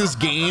making this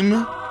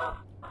game?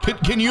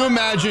 Can you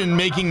imagine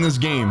making this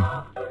game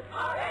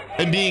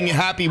and being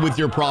happy with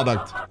your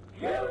product?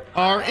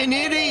 Are an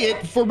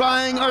idiot for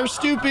buying our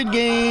stupid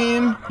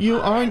game. You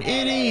are an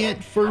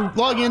idiot for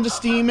logging into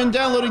Steam and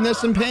downloading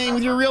this and paying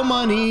with your real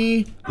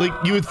money. Like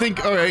you would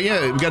think, all right,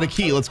 yeah, we got a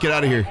key. Let's get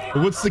out of here.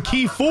 But what's the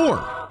key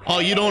for? Oh,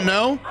 you don't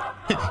know?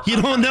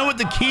 You don't know what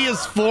the key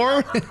is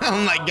for?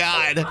 Oh my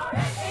God.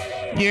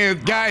 Yeah,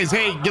 guys,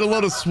 hey, get a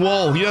load of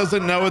SWOL. He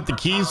doesn't know what the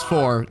key's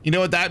for. You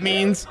know what that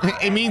means?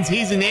 It means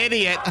he's an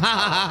idiot.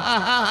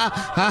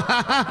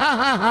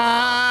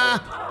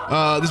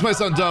 This might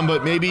sound dumb,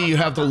 but maybe you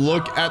have to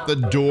look at the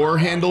door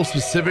handle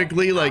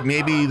specifically. Like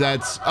maybe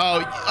that's,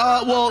 well,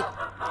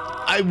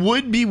 I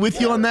would be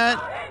with you on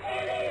that,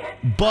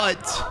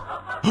 but,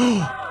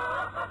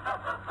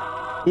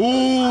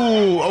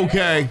 ooh,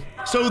 okay.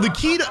 So the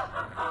key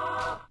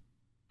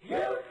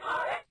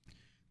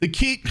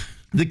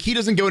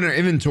doesn't go in our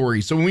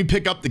inventory. So when we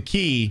pick up the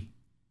key,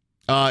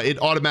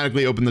 it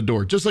automatically opened the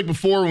door. Just like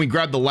before, when we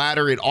grabbed the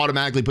ladder, it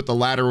automatically put the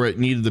ladder where it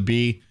needed to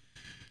be.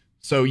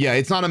 So yeah,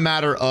 it's not a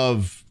matter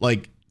of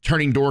like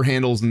turning door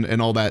handles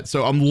and all that.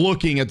 So I'm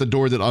looking at the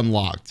door that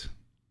unlocked.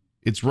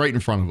 It's right in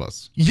front of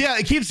us. Yeah,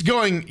 it keeps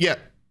going. Yeah.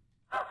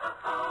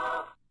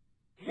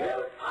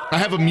 I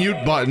have a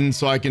mute button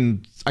so I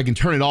can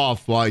turn it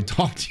off while I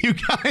talk to you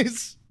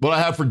guys. What I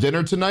have for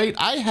dinner tonight,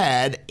 I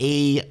had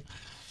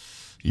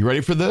you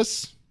ready for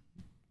this?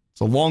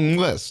 It's a long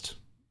list.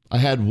 I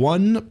had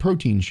one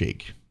protein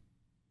shake.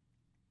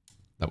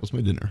 That was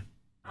my dinner.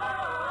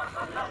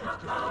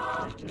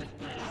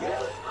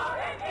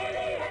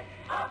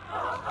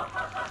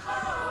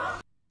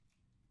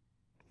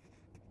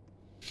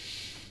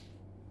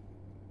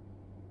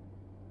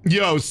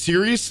 Yo,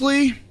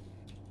 seriously?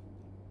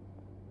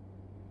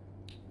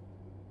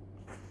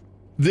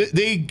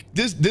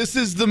 This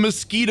is the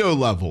mosquito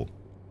level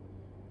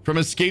from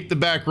Escape the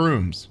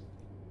Backrooms.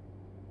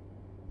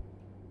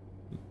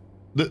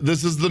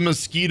 This is the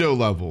mosquito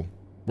level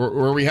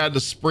where we had to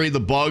spray the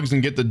bugs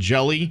and get the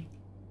jelly.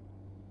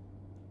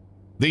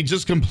 They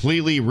just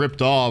completely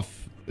ripped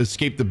off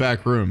Escape the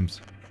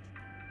Backrooms.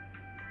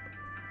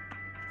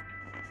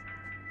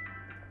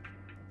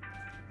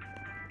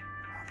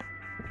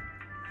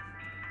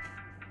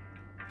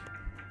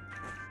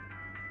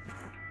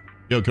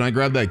 Yo, can I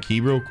grab that key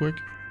real quick?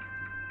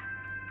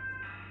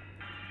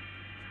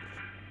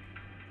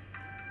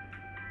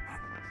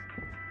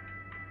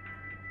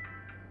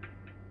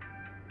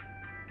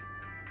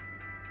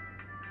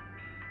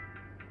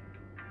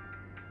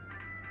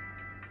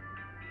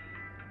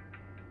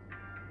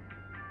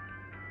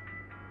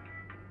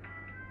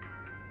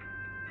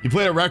 You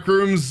played a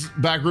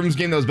Backrooms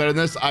game that was better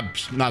than this? I'm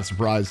not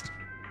surprised.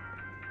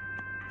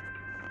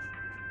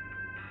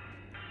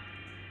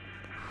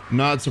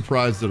 Not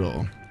surprised at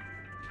all.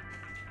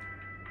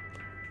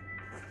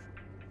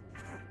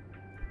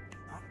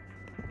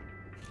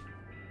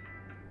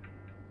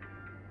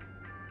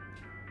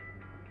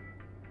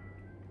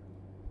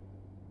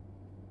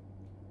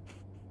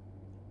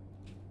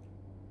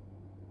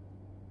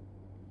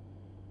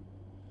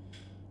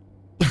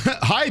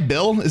 Hi,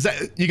 Bill. Is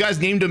that you guys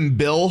named him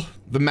Bill,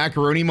 the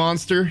macaroni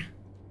monster?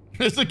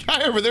 There's a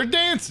guy over there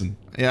dancing.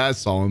 Yeah, I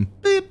saw him.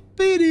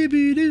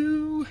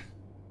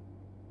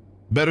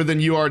 Better than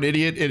You Are an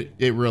Idiot.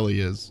 It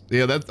really is.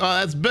 Yeah,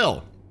 that's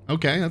Bill.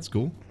 Okay, that's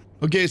cool.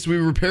 Okay, so we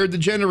repaired the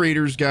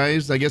generators,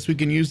 guys. I guess we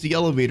can use the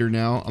elevator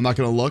now. I'm not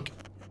gonna look.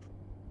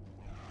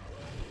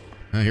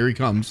 Here he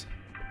comes.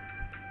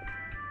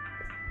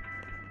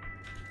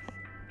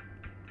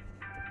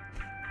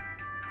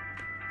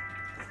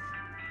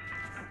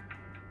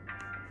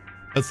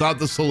 That's not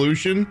the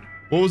solution?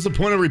 What was the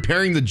point of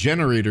repairing the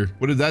generator?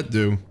 What did that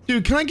do?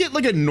 Dude, can I get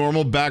like a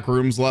normal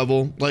backrooms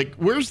level? Like,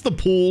 where's the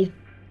pool?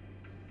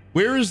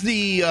 Where's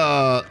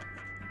the,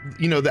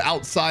 you know, the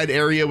outside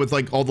area with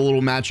like all the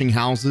little matching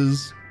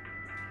houses?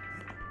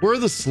 Where are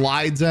the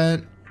slides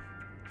at?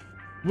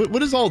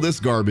 What is all this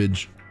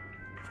garbage?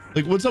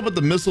 Like, what's up with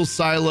the missile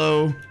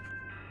silo?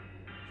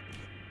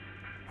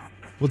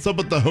 What's up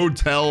with the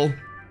hotel?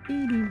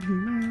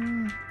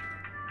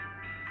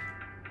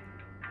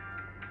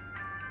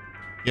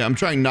 Yeah, I'm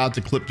trying not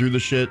to clip through the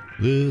shit.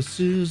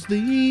 This is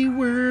the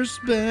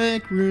worst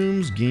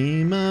backrooms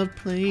game I've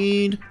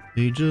played.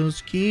 They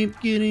just keep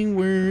getting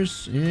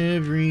worse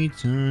every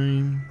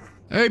time.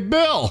 Hey,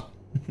 Bill!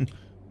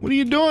 What are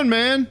you doing,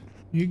 man?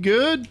 You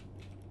good?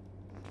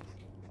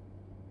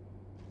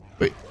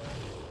 Wait.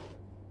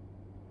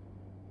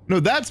 No,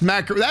 that's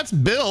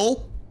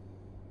Bill.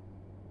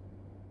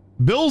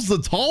 Bill's the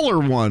taller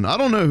one. I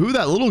don't know who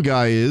that little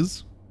guy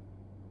is.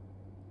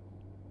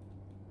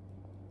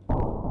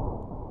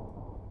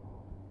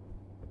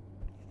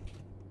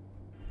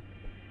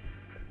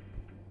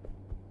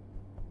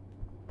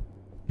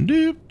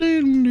 Doop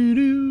doo doo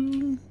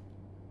doo.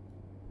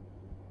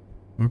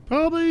 We're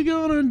probably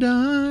gonna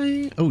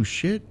die. Oh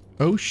shit.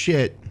 Oh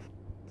shit.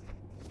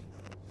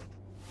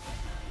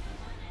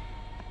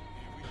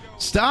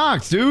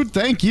 Stocks, dude.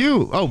 Thank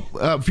you.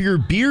 Oh, for your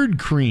beard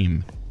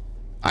cream.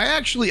 I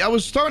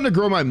was starting to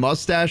grow my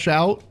mustache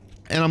out,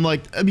 and I'm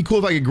like, it'd be cool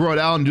if I could grow it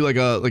out and do like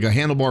a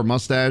handlebar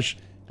mustache.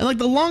 And like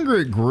the longer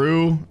it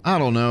grew, I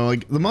don't know,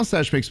 like the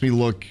mustache makes me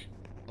look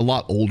a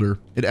lot older.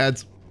 It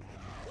adds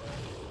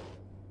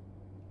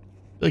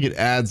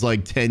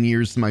like 10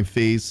 years to my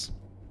face.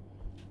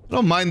 I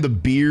don't mind the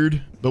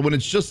beard, but when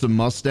it's just a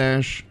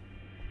mustache.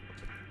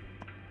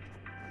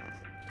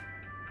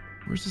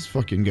 Where's this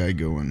fucking guy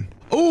going?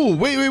 Oh,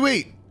 wait.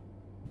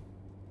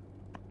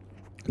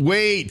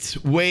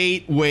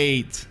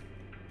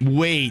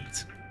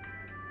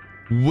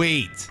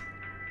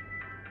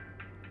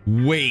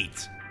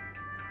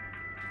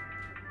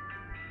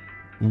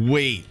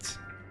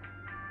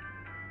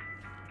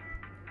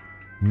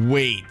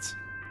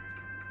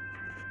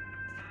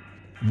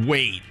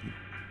 Wait.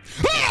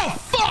 Oh,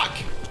 fuck!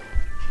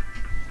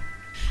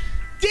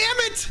 Damn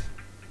it!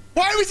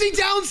 Why was he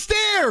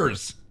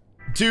downstairs?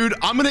 Dude,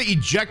 I'm gonna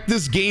eject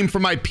this game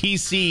from my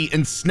PC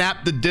and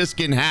snap the disc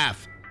in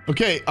half.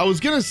 Okay, I was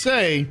gonna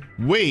say,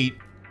 wait.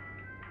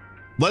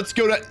 Let's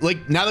go to,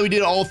 like, now that we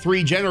did all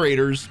 3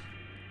 generators,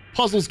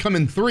 puzzles come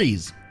in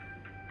 3s.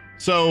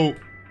 So,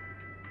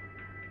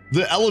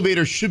 the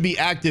elevator should be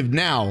active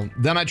now.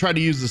 Then I tried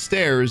to use the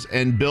stairs,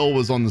 and Bill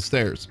was on the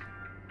stairs.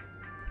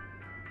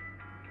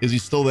 Is he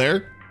still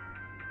there?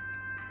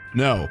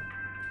 No.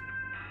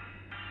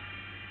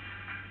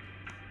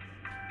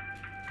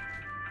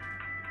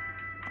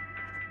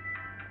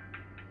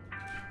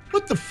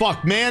 What the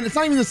fuck, man? It's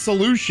not even the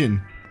solution.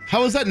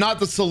 How is that not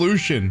the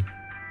solution?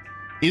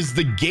 Is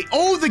the gate?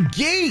 Oh, the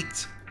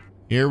gate!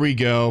 Here we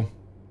go.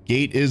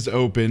 Gate is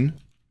open.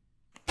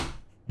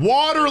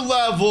 Water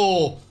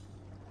level!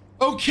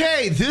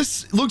 Okay,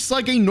 this looks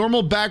like a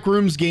normal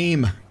Backrooms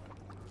game.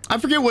 I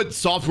forget what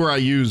software I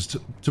used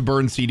to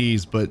burn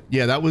CDs, but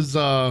yeah, that was,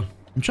 I'm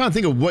trying to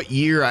think of what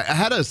year. I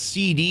had a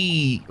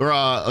CD or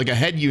like a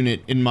head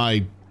unit in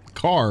my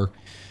car,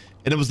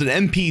 and it was an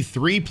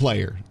MP3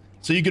 player.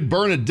 So you could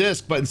burn a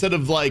disc, but instead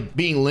of like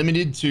being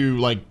limited to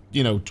like,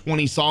 you know,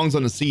 20 songs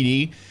on a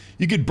CD,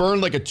 you could burn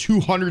like a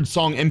 200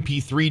 song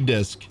MP3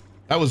 disc.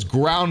 That was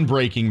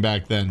groundbreaking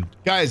back then.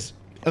 Guys,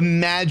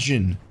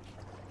 imagine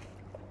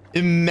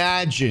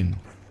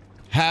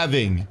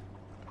having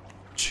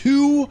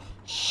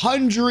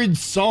 200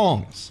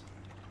 songs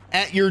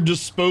at your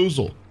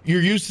disposal.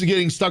 You're used to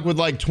getting stuck with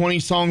like 20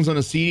 songs on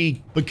a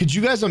CD, but could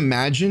you guys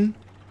imagine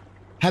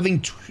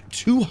having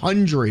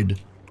 200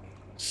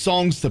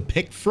 songs to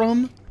pick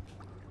from?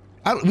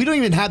 We don't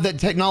even have that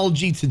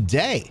technology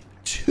today.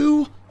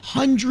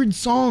 200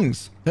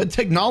 songs. That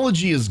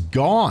technology is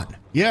gone.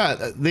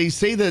 Yeah, they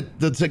say that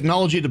the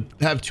technology to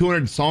have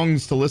 200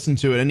 songs to listen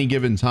to at any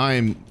given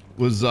time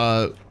was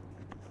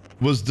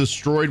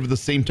destroyed with the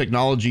same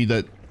technology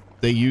that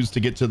they used to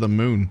get to the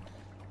moon.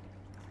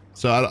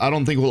 So I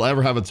don't think we'll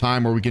ever have a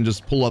time where we can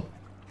just pull up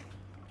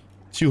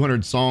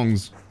 200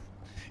 songs.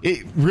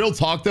 Real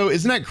talk though,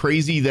 isn't that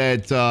crazy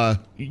that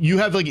you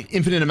have like an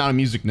infinite amount of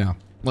music now?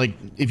 Like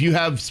if you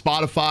have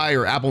Spotify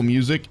or Apple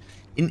Music,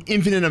 an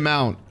infinite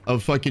amount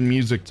of fucking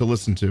music to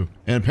listen to.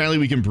 And apparently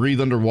we can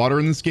breathe underwater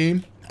in this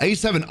game. I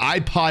used to have an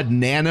iPod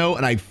Nano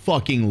and I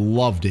fucking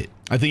loved it.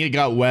 I think it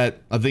got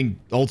wet. I think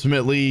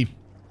ultimately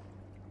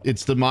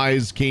its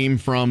demise came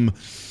from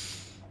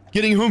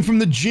getting home from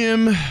the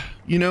gym,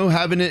 you know,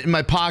 having it in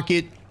my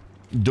pocket,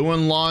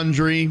 doing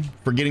laundry,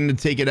 forgetting to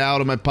take it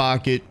out of my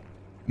pocket,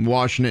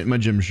 washing it in my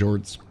gym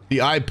shorts. The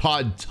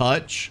iPod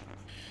Touch.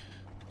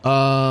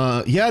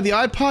 Yeah, the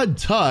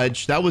iPod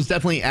Touch, that was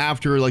definitely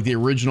after like the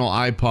original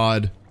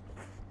iPod.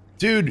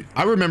 Dude,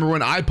 I remember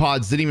when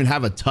iPods didn't even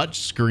have a touch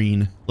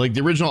screen. Like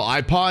the original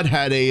iPod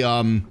had a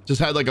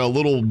just had like a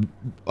little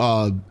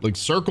like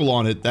circle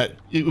on it that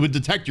it would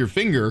detect your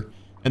finger,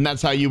 and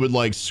that's how you would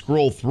like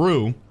scroll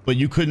through, but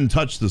you couldn't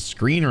touch the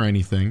screen or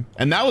anything.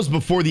 And that was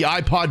before the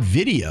iPod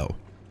Video.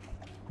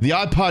 The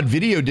iPod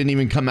Video didn't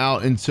even come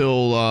out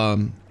until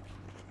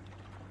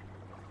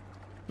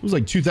it was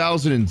like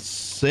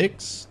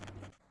 2006,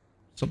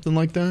 something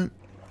like that.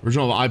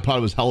 Original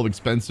iPod was hell of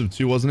expensive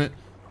too, wasn't it?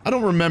 I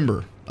don't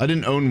remember. I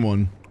didn't own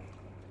one.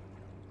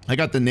 I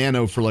got the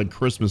Nano for like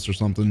Christmas or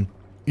something.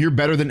 You're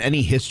better than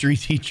any history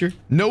teacher.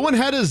 No one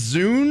had a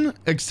Zune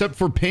except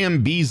for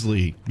Pam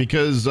Beasley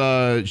because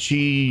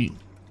she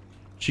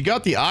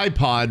got the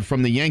iPod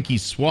from the Yankee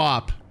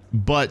swap,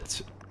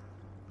 but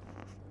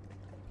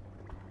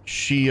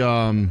she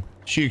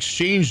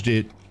exchanged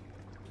it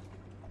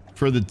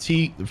for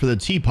the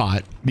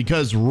teapot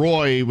because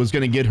Roy was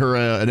going to get her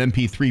an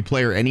MP3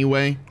 player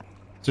anyway,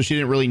 so she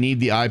didn't really need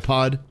the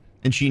iPod,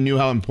 and she knew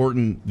how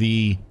important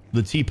the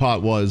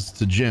teapot was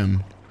to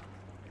Jim,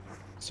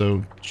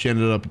 so she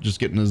ended up just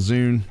getting a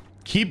Zune.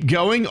 Keep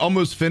going.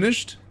 Almost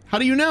finished. How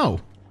do you know?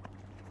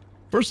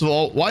 First of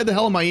all, why the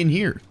hell am I in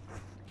here?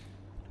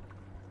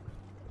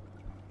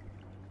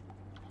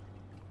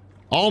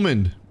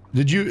 Almond,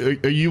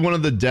 are you one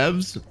of the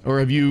devs, or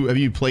have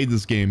you played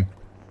this game?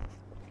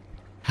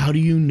 How do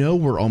you know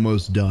we're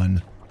almost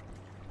done?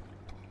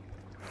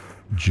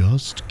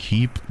 Just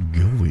keep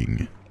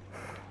going.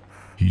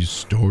 He's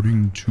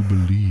starting to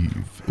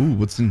believe. Ooh,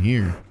 what's in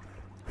here?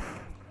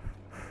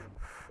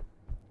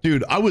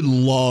 Dude, I would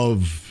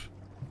love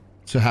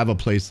to have a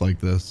place like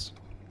this.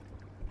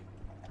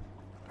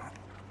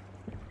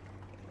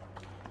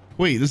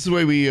 Wait, this is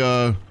where we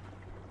this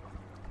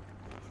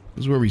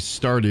is where we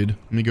started.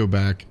 Let me go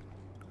back.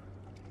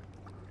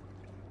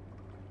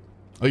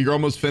 Oh, you're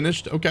almost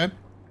finished? Okay.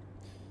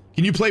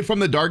 Can you play From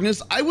the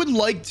Darkness? I would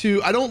like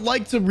to. I don't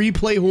like to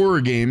replay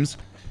horror games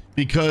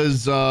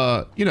because,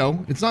 you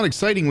know, it's not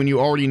exciting when you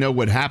already know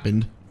what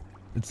happened.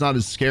 It's not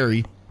as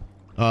scary.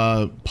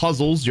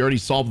 Puzzles, you already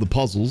solved the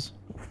puzzles.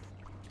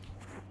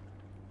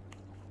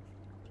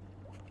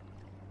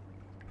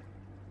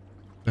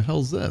 The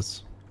hell's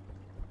this?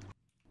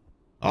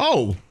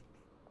 Oh!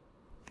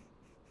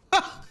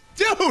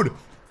 Dude!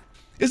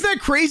 Isn't that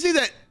crazy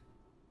that...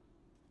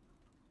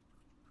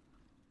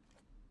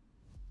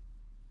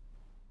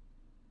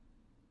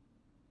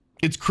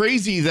 It's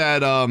crazy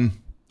that,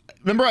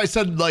 remember I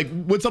said, like,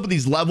 what's up with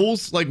these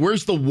levels? Like,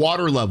 where's the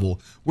water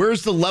level?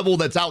 Where's the level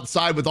that's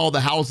outside with all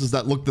the houses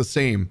that look the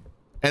same?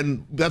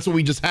 And that's what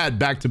we just had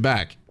back to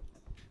back.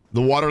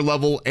 The water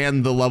level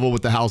and the level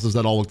with the houses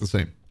that all look the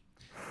same.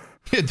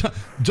 Yeah,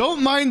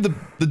 don't mind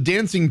the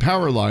dancing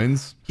power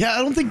lines. Yeah,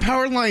 I don't think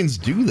power lines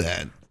do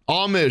that.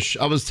 Amish,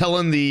 I was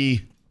telling the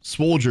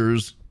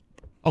Swolgers.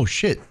 Oh,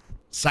 shit.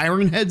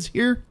 Siren Head's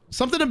here?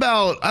 Something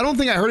about, I don't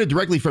think I heard it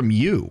directly from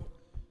you.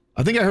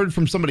 I think I heard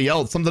from somebody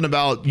else, something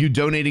about you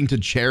donating to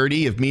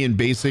charity if me and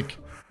Basic.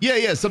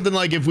 Yeah, something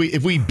like if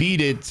we beat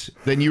it,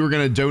 then you were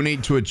going to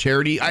donate to a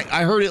charity.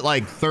 I heard it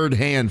like third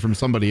hand from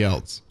somebody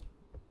else.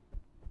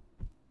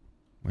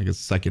 I guess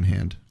second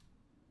hand.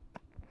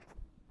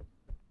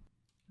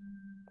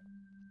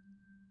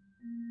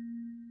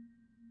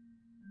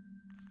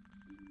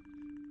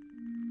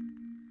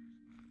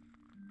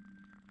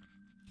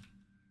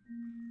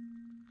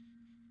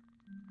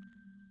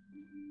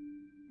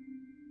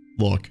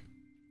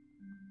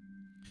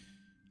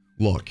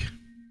 Look.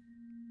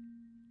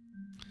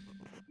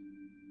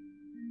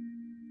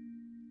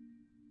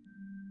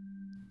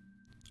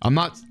 I'm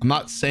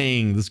not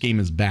saying this game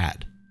is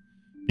bad,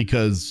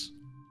 because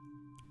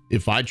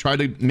if I try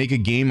to make a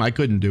game, I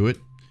couldn't do it.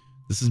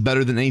 This is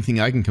better than anything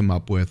I can come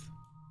up with.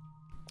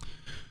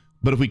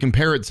 But if we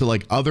compare it to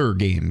like other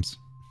games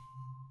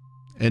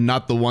and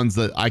not the ones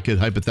that I could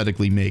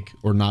hypothetically make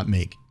or not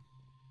make,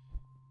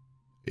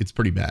 it's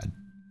pretty bad.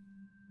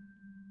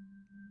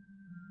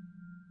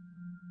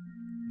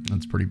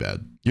 That's pretty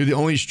bad. You're the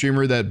only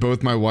streamer that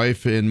both my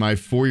wife and my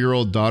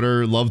 4-year-old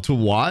daughter love to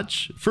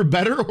watch, for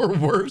better or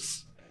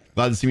worse.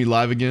 Glad to see me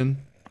live again.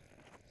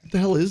 What the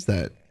hell is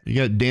that? You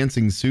got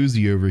Dancing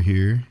Susie over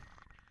here.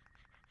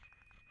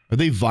 Are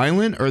they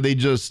violent or are they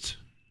just...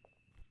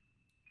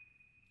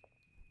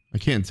 I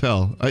can't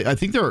tell. I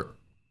think they're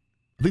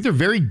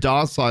very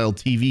docile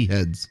TV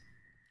heads.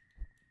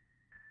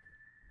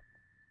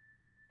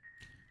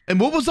 And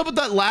what was up with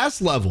that last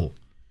level?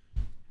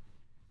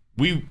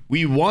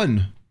 We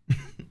won.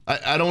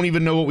 I don't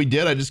even know what we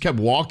did. I just kept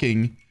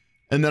walking,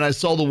 and then I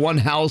saw the one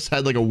house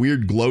had like a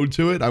weird glow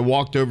to it. I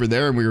walked over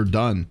there and we were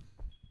done.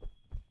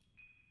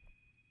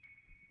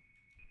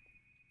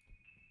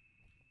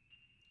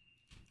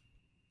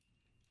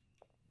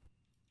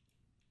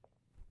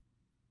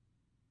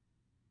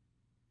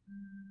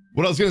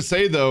 What I was gonna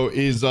say though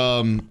is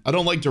I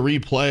don't like to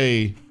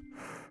replay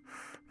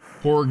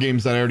horror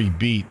games that I already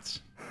beat.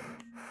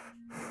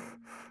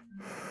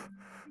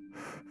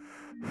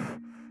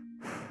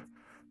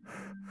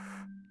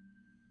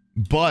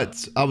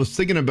 But I was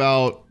thinking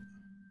about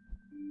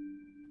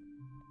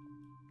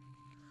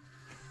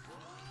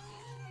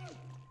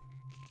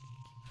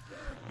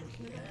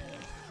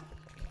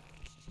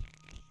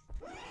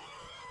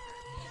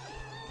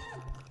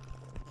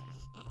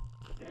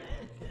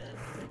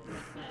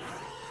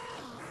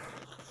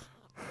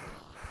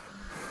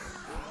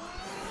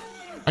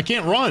I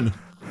can't run.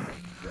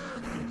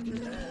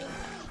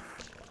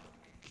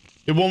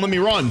 It won't let me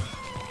run.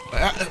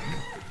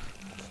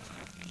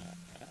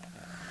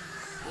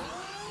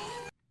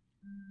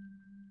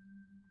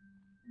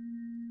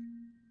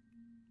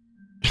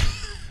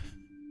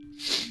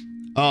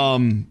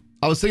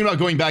 I was thinking about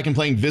going back and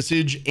playing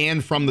Visage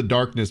and From the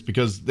Darkness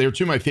because they're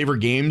two of my favorite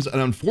games,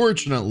 and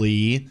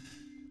unfortunately,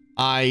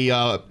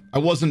 I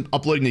wasn't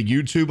uploading to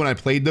YouTube when I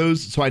played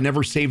those, so I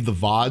never saved the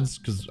VODs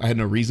because I had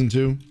no reason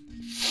to.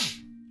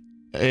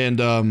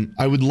 And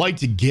I would like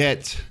to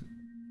get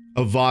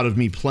a VOD of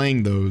me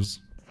playing those.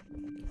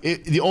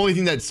 The only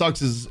thing that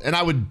sucks is, and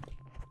I would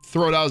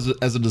throw it out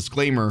as a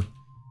disclaimer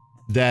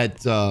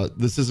that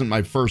this isn't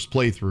my first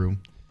playthrough,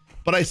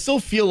 but I still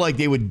feel like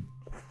they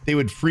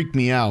would freak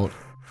me out.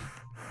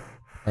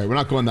 All right, we're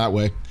not going that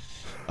way.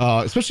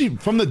 Especially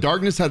From the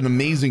Darkness had an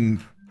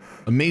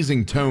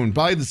amazing tone.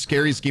 Probably the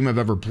scariest game I've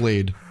ever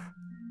played.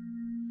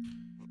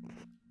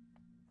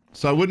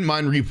 So I wouldn't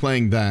mind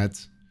replaying that.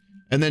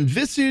 And then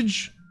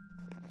Visage.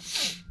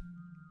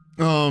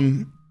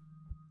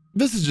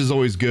 Visage is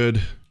always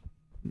good.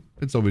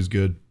 It's always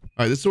good.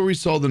 All right, this is where we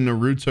saw the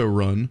Naruto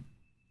run.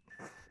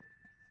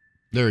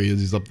 There he is.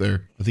 He's up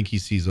there. I think he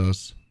sees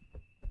us.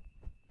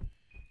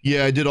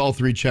 Yeah, I did all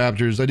 3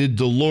 chapters. I did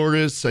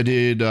Dolores, I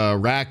did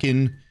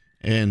Racken,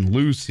 and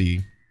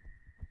Lucy.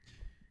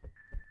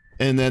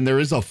 And then there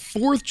is a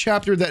 4th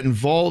chapter that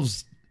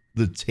involves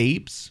the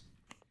tapes.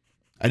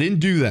 I didn't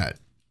do that.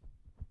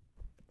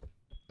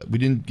 We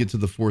didn't get to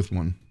the 4th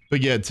one.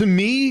 But yeah, to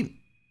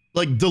me,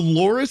 like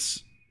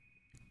Dolores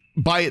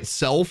by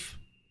itself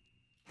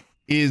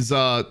is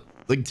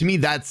like, to me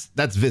that's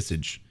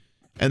Visage.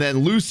 And then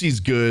Lucy's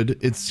good.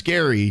 It's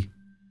scary.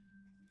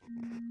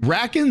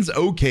 Racken's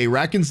okay.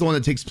 Racken's the one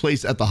that takes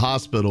place at the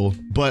hospital,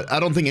 but I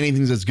don't think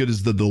anything's as good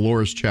as the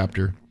Dolores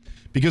chapter.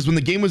 Because when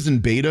the game was in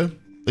beta,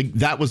 like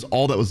that was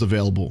all that was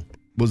available,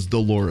 was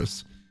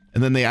Dolores.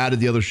 And then they added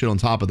the other shit on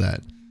top of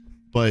that.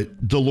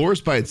 But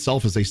Dolores by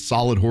itself is a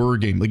solid horror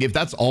game. Like if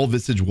that's all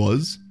Visage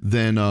was,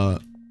 then I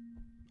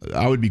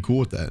would be cool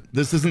with that.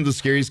 This isn't the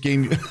scariest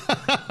game.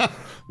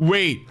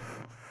 Wait.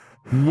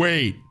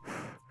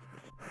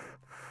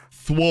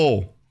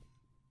 SWOL.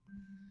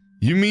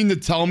 You mean to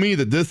tell me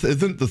that this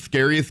isn't the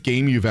scariest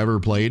game you've ever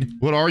played?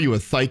 What are you, a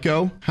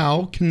psycho?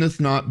 How can this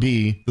not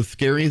be the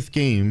scariest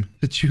game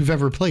that you've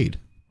ever played?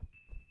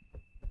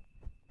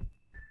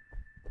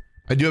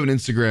 I do have an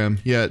Instagram.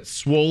 Yeah,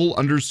 it's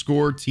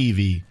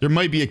SWOL_TV. There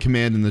might be a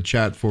command in the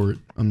chat for it.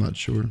 I'm not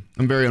sure.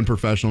 I'm very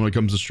unprofessional when it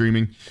comes to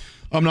streaming.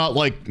 I'm not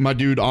like my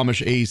dude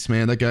Amish Ace,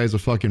 man. That guy's a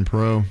fucking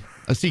pro.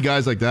 I see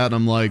guys like that and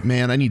I'm like,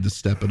 man, I need to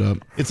step it up.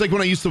 It's like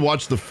when I used to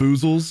watch the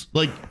Foozles.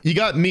 Like, you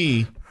got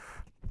me,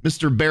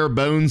 Mr. Bare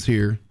Bones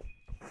here.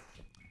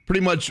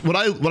 Pretty much what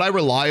I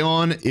rely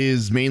on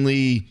is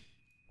mainly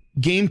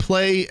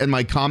gameplay and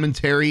my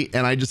commentary,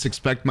 and I just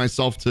expect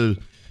myself to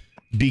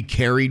be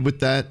carried with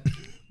that.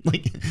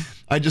 Like,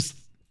 I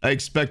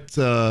expect,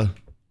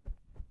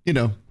 you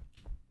know.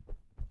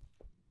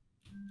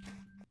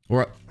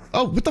 Or,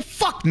 oh, what the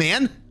fuck,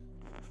 man?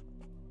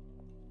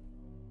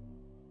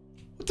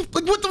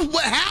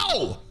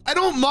 How? I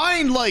don't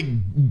mind, like,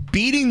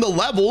 beating the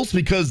levels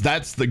because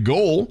that's the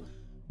goal,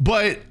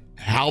 but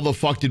how the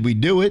fuck did we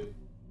do it?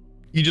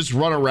 You just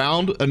run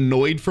around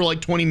annoyed for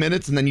like 20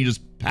 minutes and then you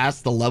just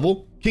pass the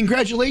level?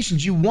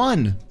 Congratulations, you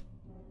won.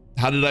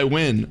 How did I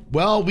win?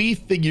 Well, we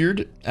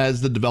figured as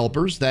the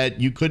developers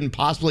that you couldn't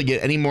possibly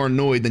get any more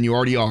annoyed than you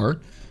already are.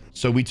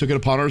 So we took it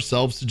upon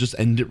ourselves to just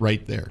end it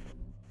right there.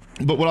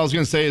 But what I was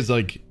going to say is,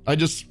 like, I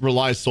just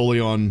rely solely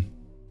on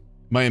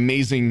my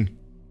amazing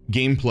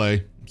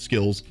gameplay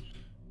skills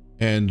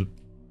and,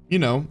 you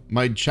know,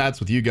 my chats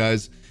with you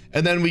guys.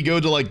 And then we go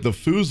to like the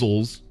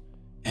Foozles,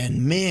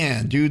 and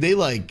man, dude, they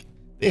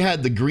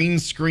had the green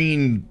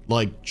screen,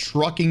 like,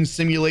 trucking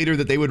simulator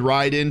that they would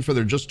ride in for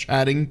their just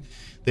chatting.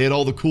 They had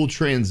all the cool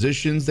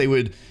transitions. They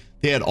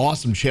had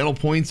awesome channel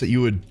points that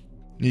you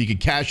could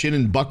cash in,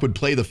 and Buck would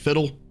play the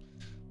fiddle.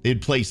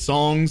 They'd play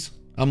songs.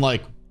 I'm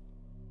like,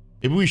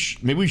 maybe we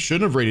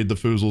shouldn't have rated the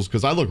Foozles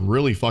because I look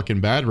really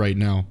fucking bad right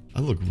now.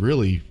 I look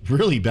really,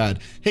 really bad.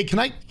 Hey, can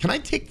I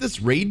take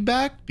this raid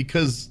back?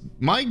 Because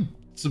my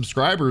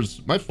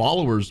subscribers, my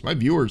followers, my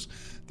viewers,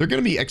 they're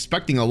gonna be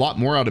expecting a lot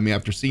more out of me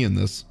after seeing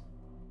this.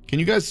 Can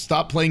you guys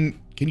stop playing?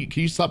 Can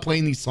you stop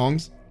playing these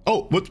songs?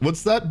 Oh,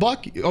 what's that,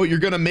 Buck? Oh, you're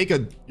gonna make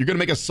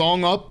a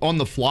song up on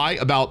the fly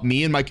about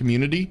me and my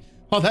community?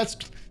 Oh, that's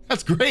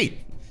great.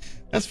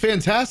 That's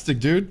fantastic,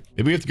 dude.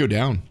 Maybe we have to go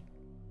down.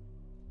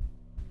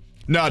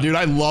 Nah, dude,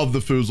 I love the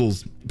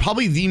Foozles.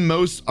 Probably the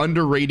most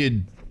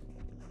underrated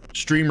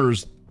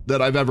streamers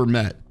that I've ever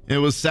met. And it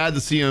was sad to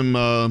see him,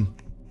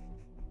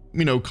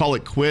 you know, call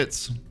it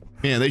quits.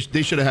 Man,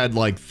 they should have had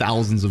like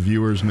thousands of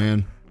viewers,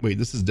 man. Wait,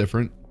 this is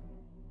different.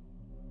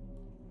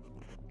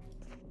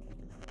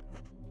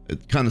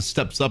 It kind of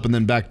steps up and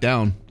then back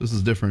down. This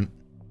is different.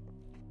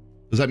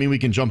 Does that mean we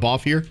can jump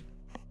off here?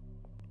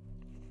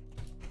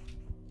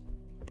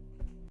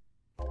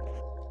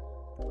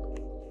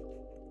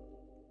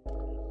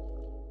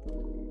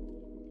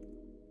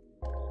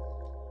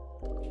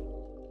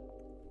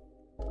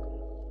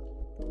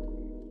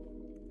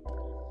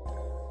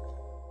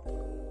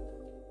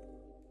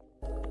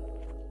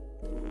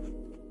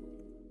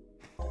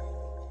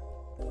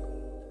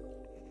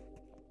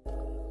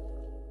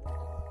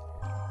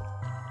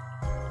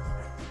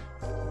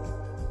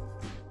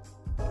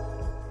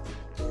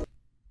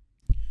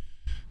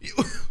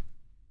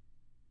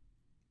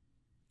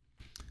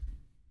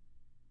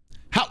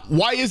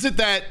 Why is it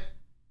that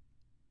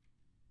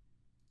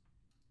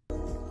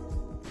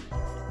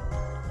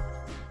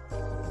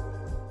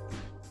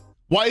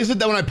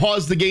when I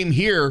pause the game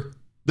here,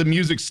 the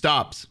music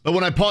stops? But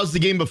when I paused the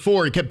game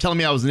before, it kept telling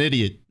me I was an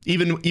idiot,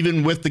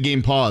 even with the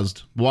game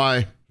paused.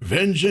 Why?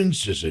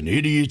 Vengeance is an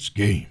idiot's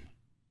game.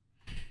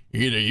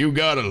 Either you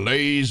got a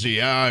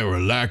lazy eye or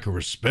a lack of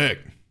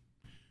respect.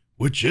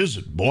 Which is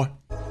it, boy?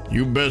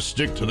 You best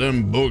stick to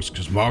them books,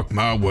 cause mark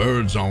my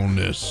words on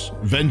this.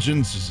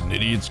 Vengeance is an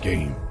idiot's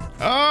game.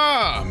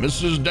 Ah,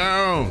 Mrs.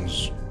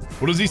 Downs.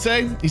 What does he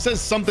say? He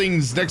says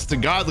something's next to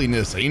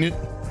godliness, ain't it?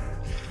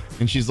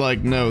 And she's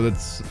like, no,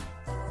 that's...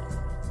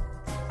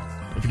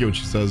 I forget what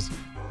she says.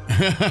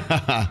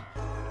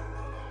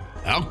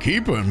 I'll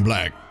keep her in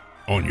black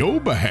on your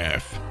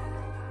behalf.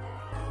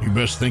 You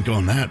best think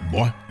on that,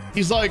 boy.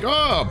 He's like,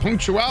 oh,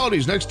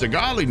 punctuality's next to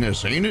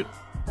godliness, ain't it?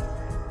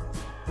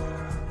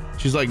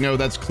 She's like, no,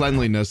 that's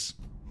cleanliness.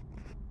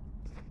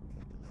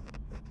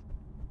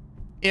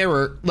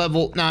 Error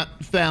level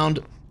not found.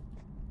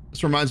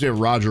 This reminds me of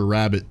Roger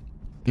Rabbit.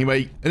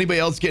 Anybody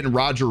else getting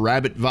Roger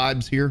Rabbit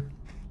vibes here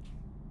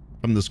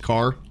from this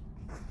car?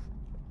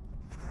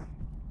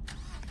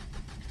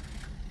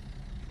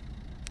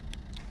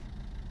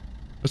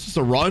 Is this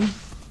a run?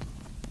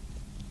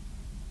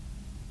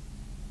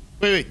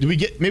 Wait, do we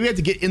get, maybe I have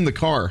to get in the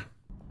car.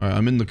 All right,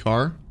 I'm in the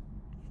car.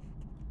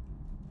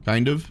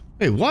 Kind of.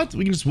 Hey, what?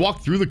 We can just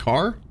walk through the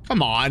car?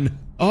 Come on.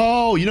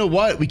 Oh, you know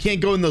what? We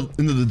can't go into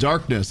the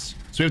darkness.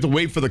 So we have to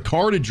wait for the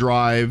car to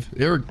drive.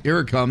 Here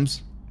it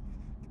comes.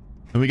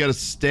 And we got to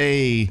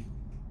stay.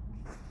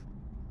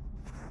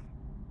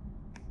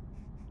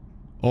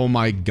 Oh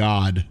my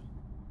God.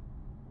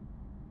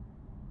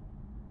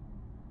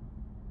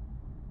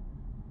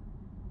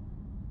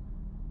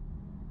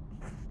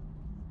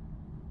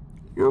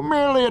 You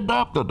merely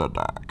adopted the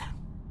dark.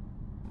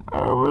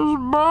 I was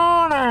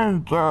born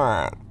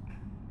into it.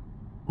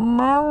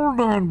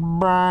 Molded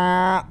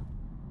by it.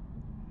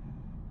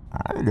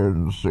 I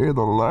didn't see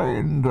the light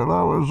until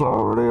I was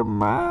already a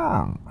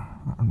man.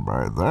 And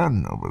by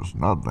then it was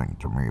nothing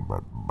to me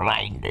but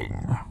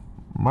blinding.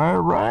 My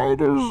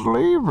ride is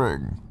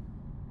leaving.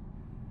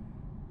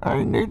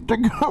 I need to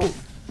go.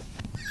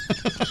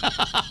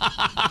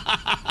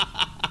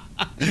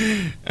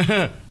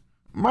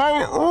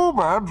 My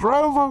Uber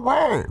drove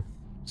away.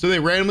 So they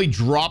randomly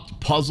dropped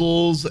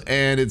puzzles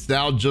and it's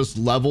now just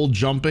level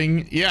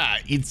jumping. Yeah,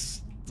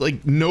 it's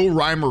like no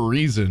rhyme or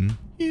reason.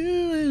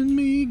 You and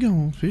me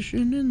go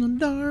fishing in the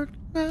dark,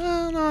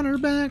 down on our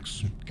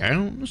backs,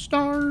 count the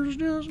stars,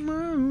 just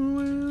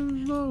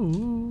moving slow.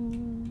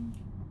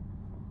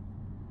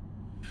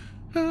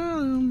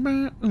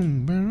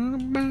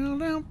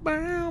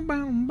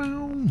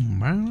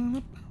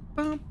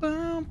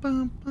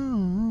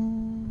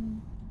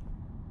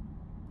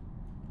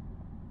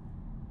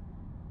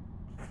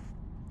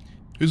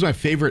 Who's my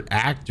favorite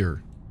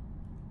actor?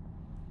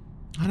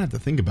 I'd have to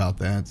think about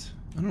that.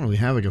 I don't really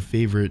have like a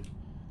favorite.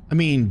 I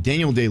mean,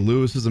 Daniel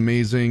Day-Lewis is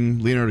amazing.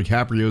 Leonardo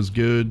DiCaprio is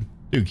good.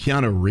 Dude,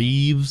 Keanu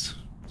Reeves.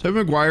 Tobey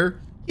Maguire.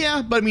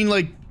 Yeah, but I mean,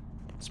 like,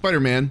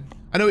 Spider-Man.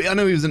 I know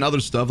he was in other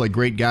stuff like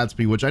Great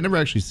Gatsby, which I never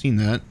actually seen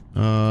that.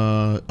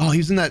 Oh, he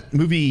was in that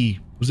movie.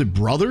 Was it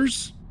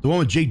Brothers? The one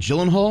with Jake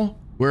Gyllenhaal,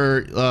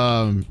 where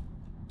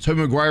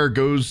Tobey Maguire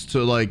goes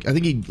to like, I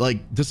think he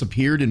like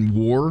disappeared in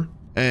war,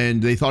 and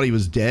they thought he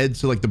was dead.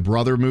 So like the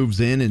brother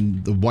moves in,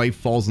 and the wife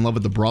falls in love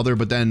with the brother,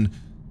 but then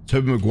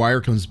Tobey Maguire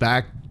comes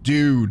back.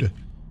 Dude,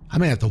 I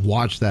may have to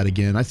watch that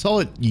again. I saw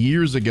it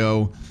years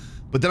ago,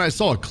 but then I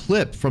saw a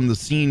clip from the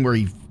scene where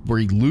he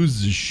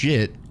loses his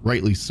shit,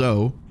 rightly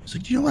so. It's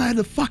like, do you know what I had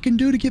to fucking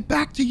do to get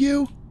back to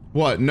you?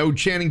 What, no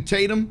Channing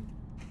Tatum?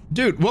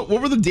 Dude, what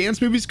were the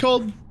dance movies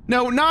called?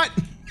 No, not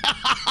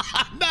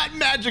not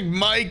Magic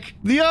Mike.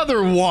 The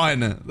other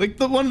one. Like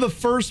one of the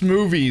first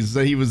movies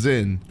that he was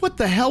in. What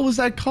the hell was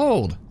that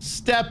called?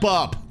 Step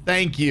Up.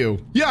 Thank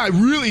you. Yeah, I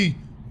really...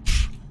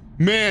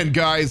 Man,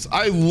 guys,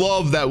 I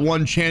love that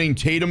one Channing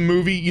Tatum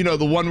movie. You know,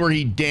 the one where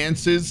he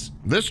dances.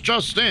 This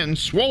just in,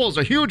 SWOL is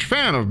a huge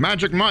fan of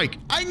Magic Mike.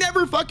 I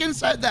never fucking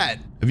said that.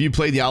 Have you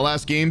played the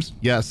Outlast games?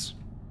 Yes.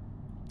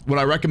 Would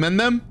I recommend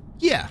them?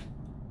 Yeah.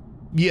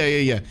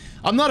 Yeah.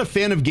 I'm not a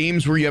fan of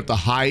games where you have to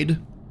hide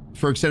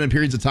for extended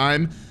periods of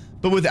time,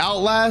 but with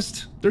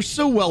Outlast, they're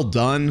so well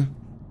done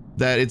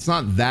that it's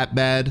not that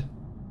bad.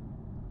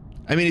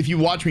 I mean, if you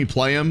watch me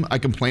play them, I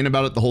complain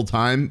about it the whole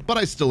time, but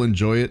I still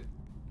enjoy it.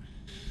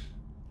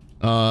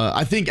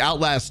 I think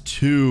Outlast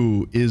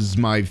 2 is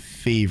my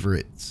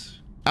favorite.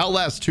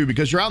 Outlast 2,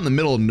 because you're out in the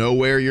middle of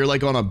nowhere. You're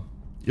like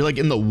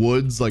in the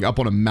woods, like up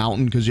on a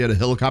mountain because you had a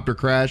helicopter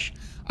crash.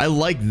 I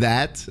like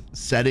that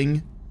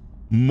setting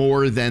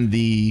more than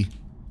the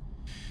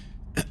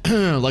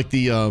like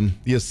the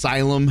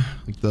asylum,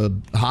 like the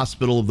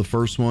hospital of the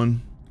first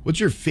one. What's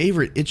your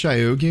favorite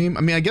itch.io game?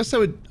 I mean, I guess I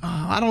would,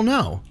 I don't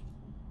know.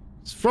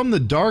 It's From the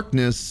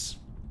Darkness.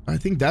 I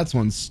think that's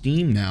on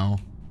Steam now.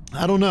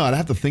 I don't know. I'd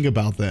have to think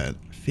about that.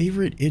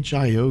 Favorite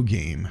itch.io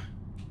game.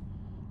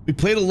 We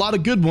played a lot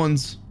of good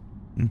ones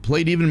and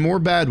played even more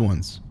bad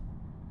ones.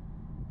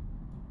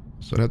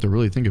 So I'd have to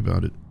really think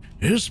about it.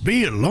 This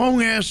be a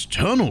long ass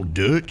tunnel,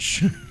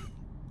 Dutch.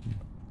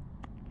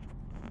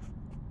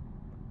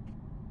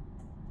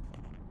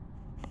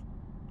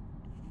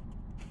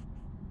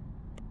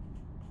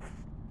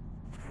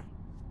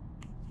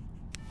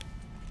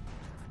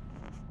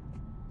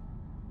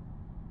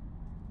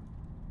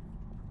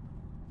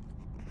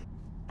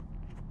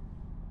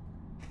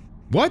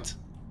 What?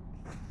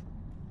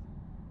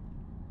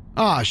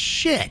 Ah,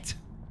 shit.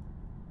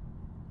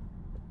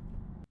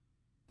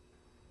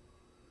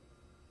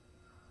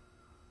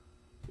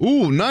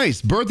 Ooh,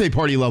 nice. Birthday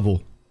party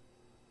level.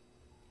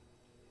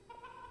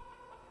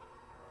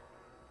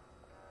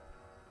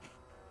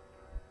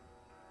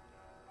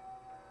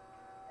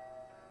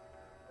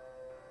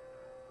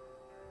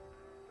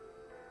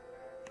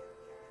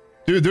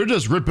 Dude, they're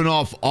just ripping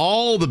off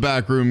all the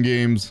backroom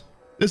games.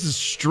 This is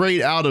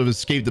straight out of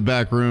Escape the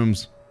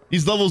Backrooms.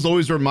 These levels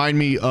always remind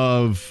me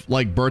of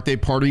like birthday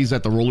parties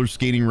at the roller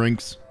skating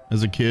rinks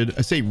as a kid.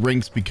 I say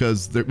rinks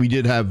because we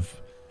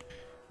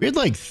had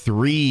like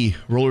 3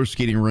 roller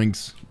skating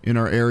rinks in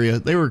our area.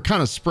 They were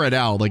kind of spread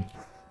out, like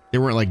they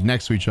weren't like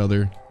next to each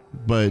other,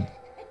 but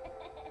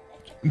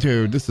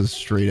dude, this is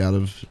straight out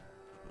of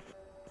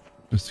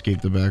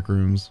Escape the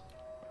Backrooms.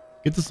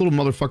 Get this little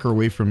motherfucker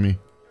away from me.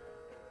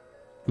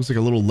 Looks like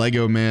a little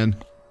Lego man.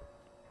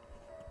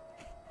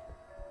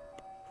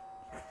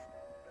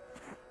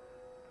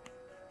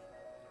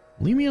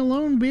 Leave me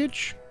alone,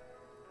 bitch.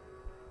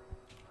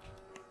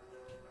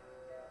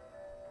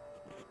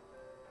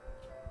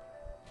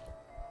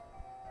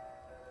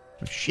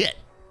 Oh, shit.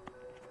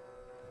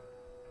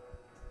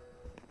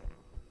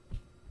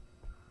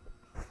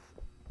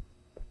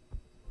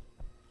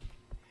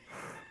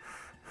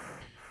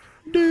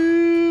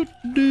 Do.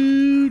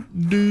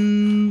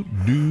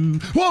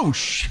 Whoa,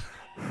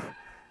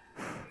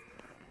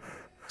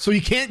 So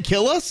you can't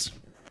kill us?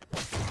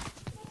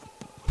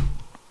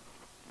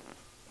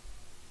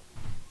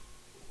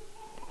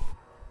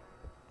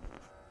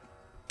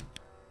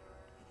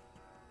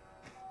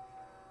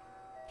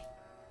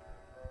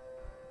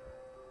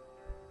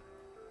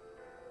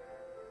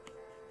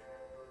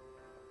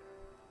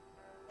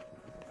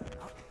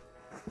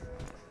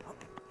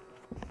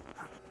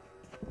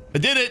 I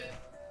did it.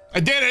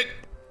 I did it.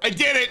 I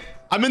did it.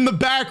 I'm in the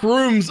back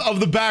rooms of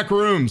the back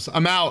rooms.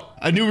 I'm out.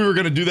 I knew we were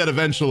going to do that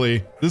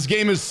eventually. This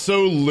game is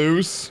so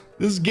loose.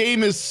 This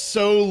game is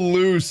so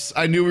loose.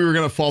 I knew we were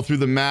going to fall through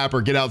the map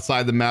or get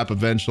outside the map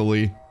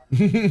eventually.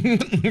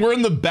 We're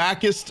in the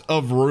backest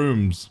of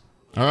rooms.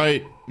 All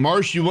right.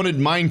 Marsh, you wanted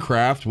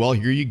Minecraft. Well,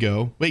 here you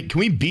go. Wait, can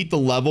we beat the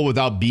level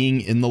without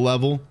being in the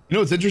level? You know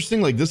what's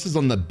interesting? Like, this is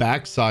on the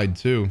back side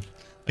too.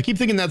 I keep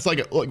thinking that's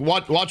like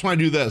watch when I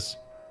do this.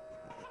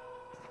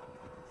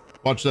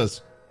 Watch this.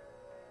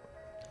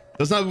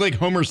 Doesn't that look like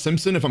Homer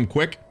Simpson if I'm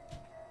quick?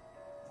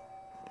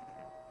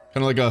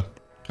 Kind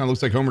of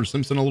looks like Homer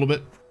Simpson a little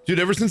bit. Dude,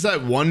 ever since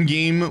that one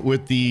game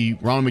with the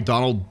Ronald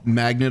McDonald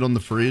magnet on the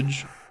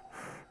fridge,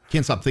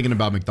 can't stop thinking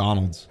about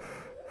McDonald's.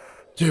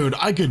 Dude,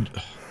 I could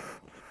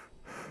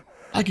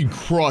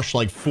crush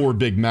like 4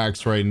 Big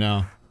Macs right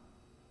now.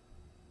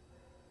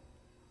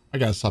 I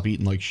gotta stop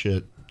eating like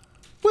shit.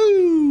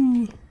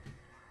 Woo!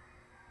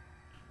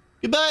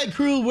 Goodbye,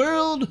 cruel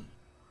world.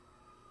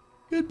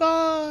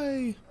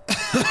 Goodbye.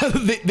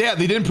 they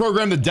didn't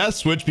program the death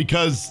switch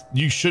because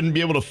you shouldn't be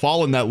able to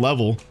fall in that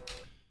level.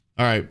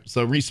 All right,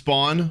 so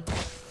respawn.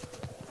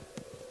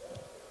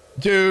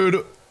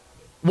 Dude,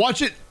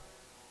 watch it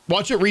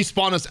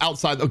respawn us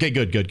outside. Okay,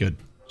 good.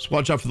 Just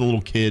watch out for the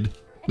little kid.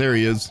 There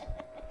he is.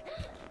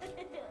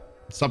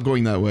 Stop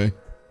going that way.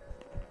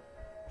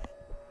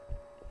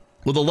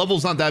 Well, the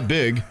level's not that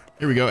big.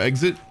 Here we go,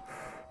 exit.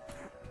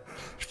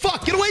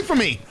 Fuck, get away from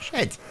me.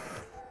 Shit.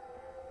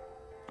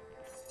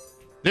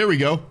 There we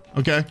go.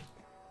 Okay.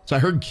 So I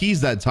heard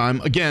keys that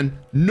time. Again,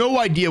 no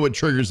idea what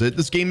triggers it.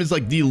 This game is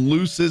like the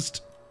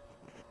loosest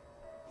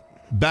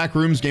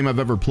Backrooms game I've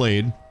ever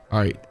played. All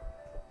right.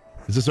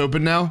 Is this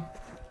open now?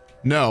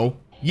 No.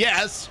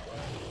 Yes.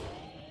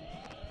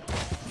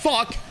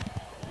 Fuck.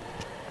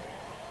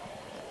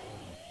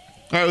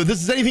 All right, well, if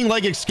this is anything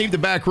like Escape the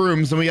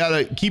Backrooms, then we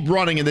gotta keep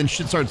running and then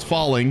shit starts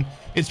falling.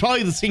 It's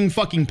probably the same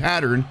fucking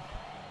pattern.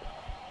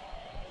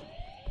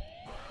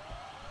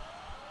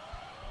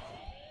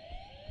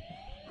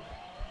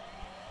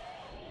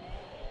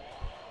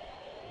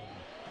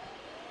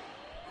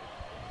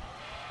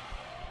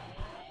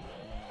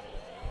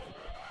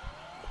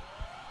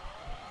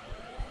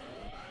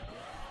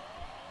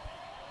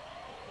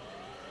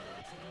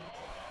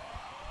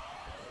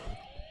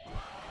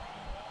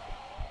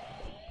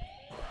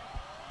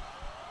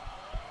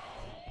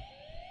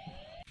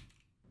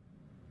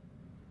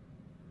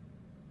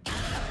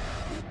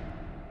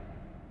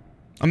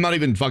 I'm not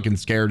even fucking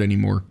scared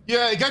anymore.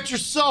 Yeah, you got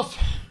yourself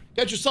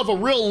a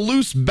real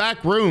loose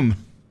back room,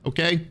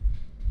 okay?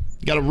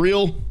 You got a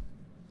real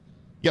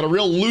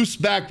loose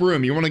back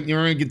room. You wanna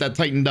get that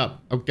tightened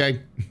up,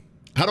 okay?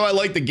 How do I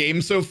like the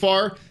game so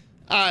far?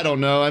 I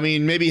don't know. I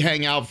mean, maybe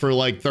hang out for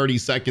like 30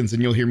 seconds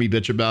and you'll hear me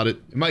bitch about it.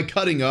 Am I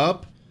cutting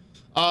up?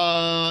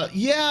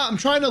 Yeah, I'm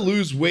trying to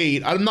lose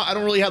weight. I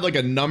don't really have like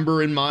a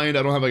number in mind.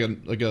 I don't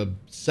have like a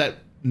set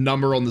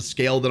number on the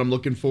scale that I'm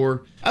looking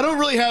for. I don't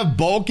really have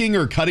bulking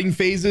or cutting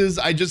phases.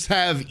 I just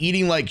have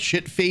eating like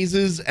shit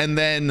phases, and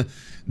then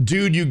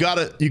dude, you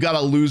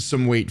gotta lose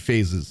some weight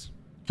phases.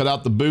 Cut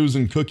out the booze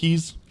and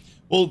cookies.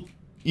 Well,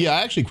 yeah,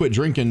 I actually quit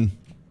drinking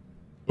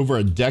over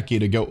a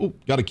decade ago. Oh,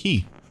 got a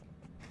key.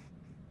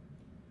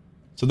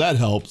 So that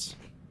helps.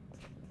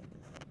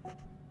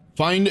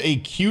 Find a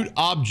cute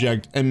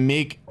object and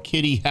make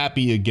Kitty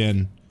happy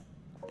again.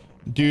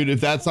 Dude,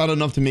 if that's not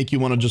enough to make you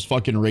want to just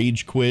fucking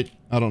rage quit,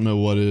 I don't know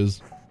what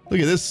is. Look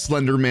at this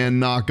Slender Man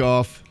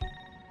knockoff.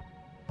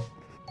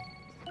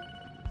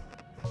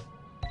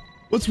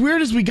 What's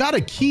weird is we got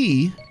a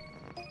key,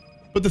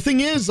 but the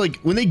thing is, like,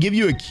 when they give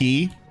you a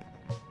key,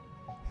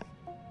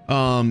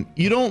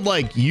 you don't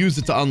like use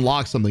it to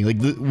unlock something. Like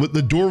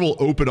the door will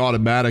open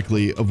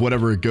automatically of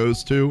whatever it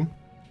goes to.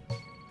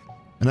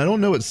 And I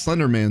don't know what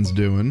Slender Man's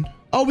doing.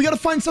 Oh, we gotta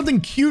find something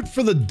cute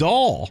for the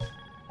doll.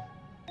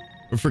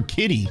 Or for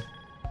Kitty.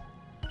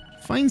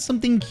 Find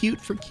something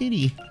cute for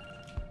Kitty.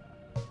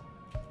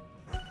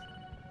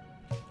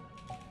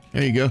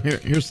 There you go.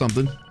 Here's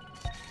something.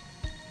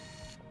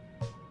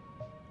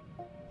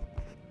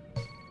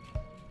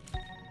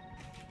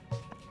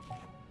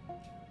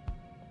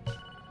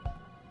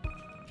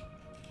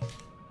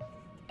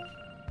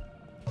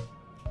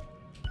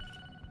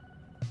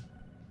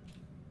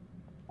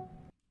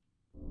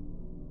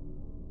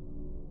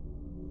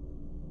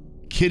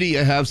 Kitty,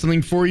 I have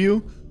something for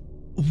you.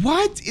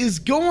 What is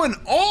going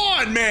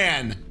on,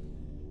 man?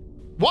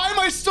 Why am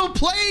I still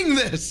playing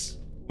this?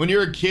 When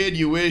you're a kid,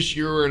 you wish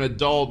you were an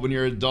adult. When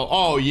you're an adult,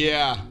 oh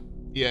yeah.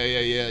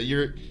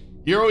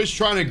 You're always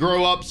trying to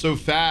grow up so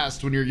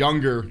fast when you're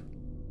younger.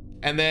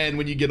 And then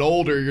when you get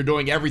older, you're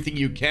doing everything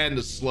you can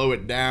to slow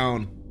it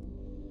down.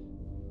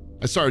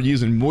 I started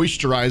using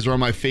moisturizer on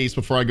my face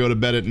before I go to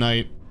bed at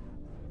night.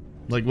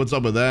 Like, what's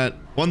up with that?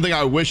 One thing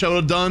I wish I would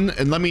have done,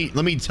 and let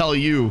me tell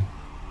you.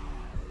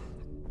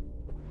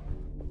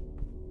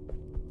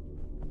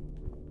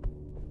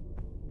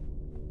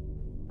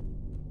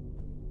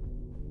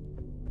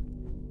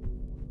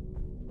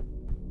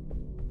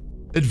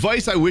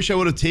 Advice I wish I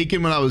would have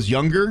taken when I was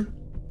younger: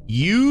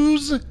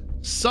 use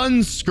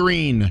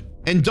sunscreen,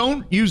 and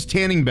don't use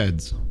tanning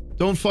beds.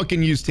 Don't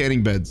fucking use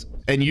tanning beds,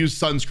 and use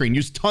sunscreen.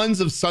 Use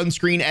tons of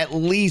sunscreen at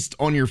least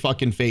on your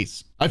fucking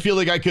face. I feel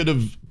like I could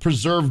have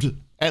preserved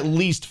at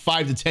least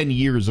 5 to 10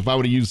 years if I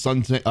would have used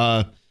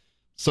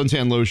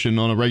suntan lotion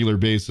on a regular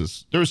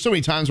basis. There were so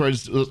many times where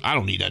I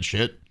don't need that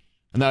shit,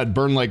 and that'd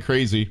burn like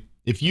crazy.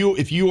 If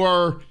you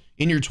are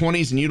in your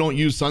 20s and you don't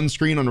use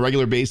sunscreen on a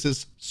regular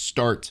basis,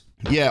 start.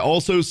 Yeah,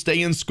 also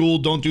stay in school,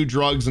 don't do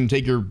drugs, and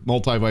take your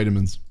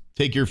multivitamins.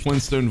 Take your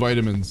Flintstone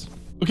vitamins.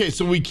 Okay,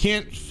 so we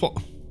can't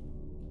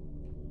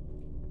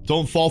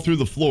don't fall through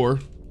the floor.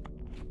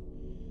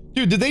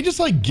 Dude, did they just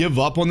like give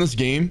up on this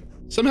game?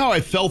 Somehow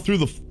I fell through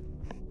the...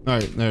 All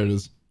right, there it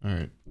is. All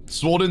right.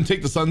 SWOL didn't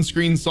take the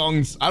sunscreen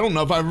songs. I don't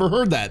know if I've ever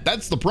heard that.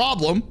 That's the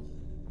problem.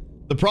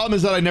 The problem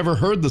is that I never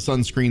heard the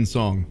sunscreen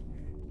song.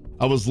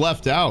 I was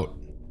left out.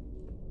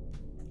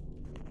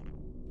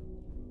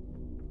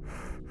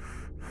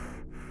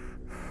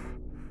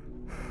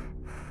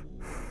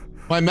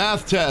 My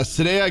math test.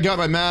 Today I got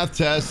my math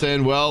test,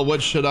 and well,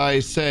 what should I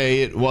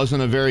say? It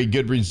wasn't a very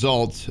good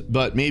result,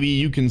 but maybe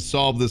you can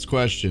solve this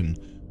question.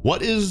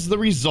 What is the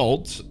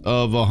result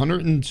of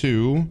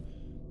 102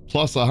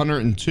 plus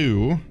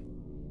 102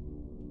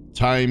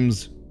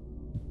 times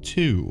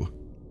 2?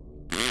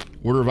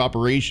 Order of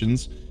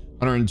operations: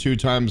 102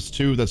 times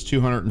 2, that's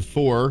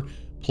 204,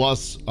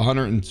 plus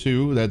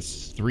 102,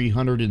 that's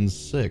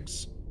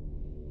 306.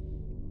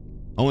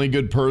 Only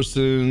good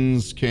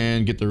persons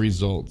can get the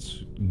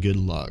results. Good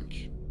luck.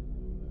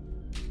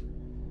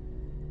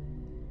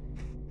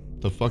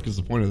 The fuck is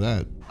the point of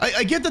that?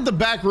 I get that the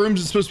back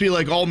rooms is supposed to be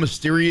like all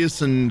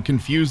mysterious and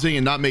confusing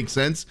and not make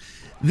sense.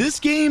 This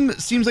game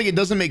seems like it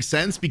doesn't make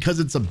sense because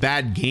it's a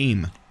bad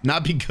game,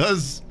 not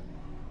because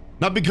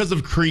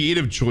of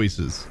creative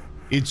choices.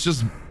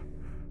 It's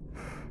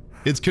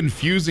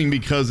confusing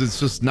because it's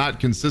just not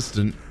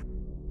consistent.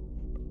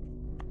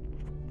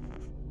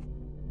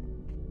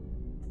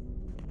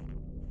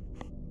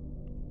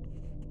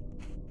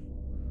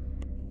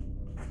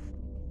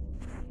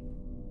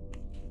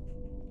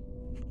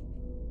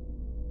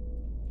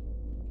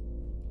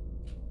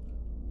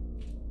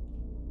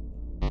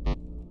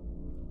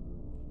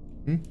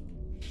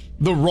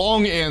 The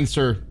wrong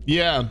answer.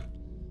 Yeah.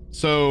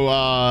 So,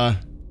 oh,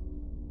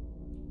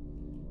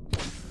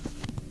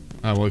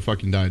 well, he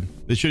fucking died.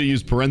 They should have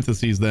used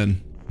parentheses then.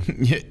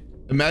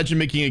 Imagine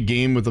making a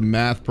game with a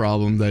math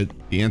problem that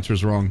the answer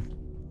is wrong.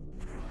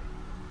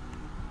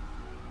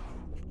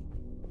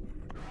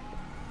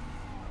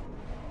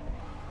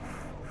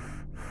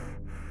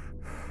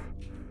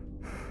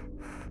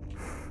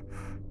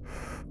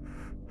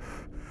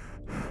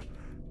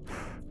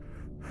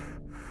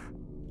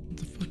 What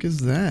the fuck is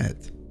that?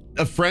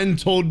 A friend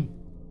told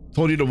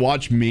you to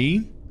watch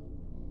me?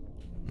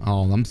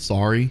 Oh, I'm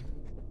sorry.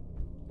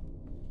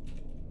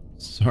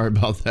 Sorry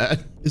about that.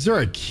 Is there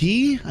a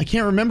key? I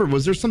can't remember.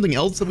 Was there something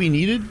else that we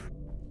needed?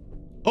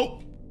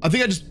 Oh, I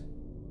think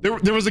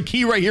there was a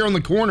key right here on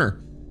the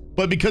corner.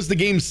 But because the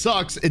game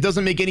sucks, it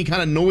doesn't make any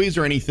kind of noise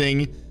or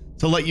anything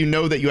to let you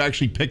know that you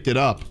actually picked it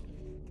up.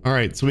 All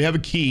right, so we have a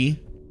key.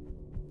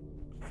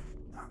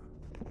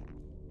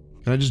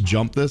 Can I just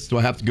jump this? Do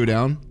I have to go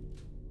down?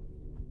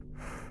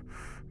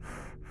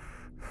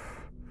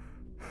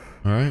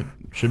 All right,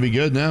 should be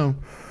good now.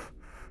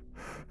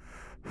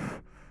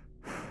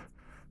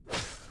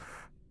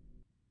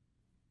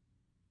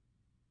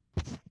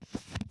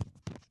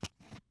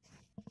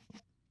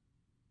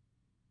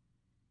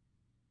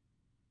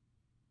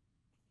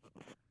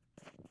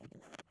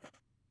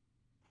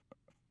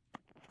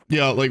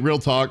 Yeah, like real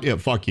talk. Yeah,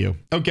 fuck you.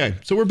 Okay,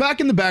 so we're back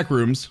in the back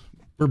rooms.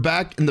 We're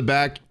back in the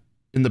back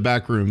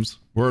rooms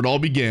where it all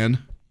began.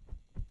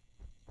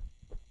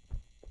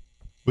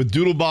 With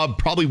Doodle Bob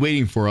probably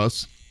waiting for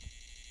us.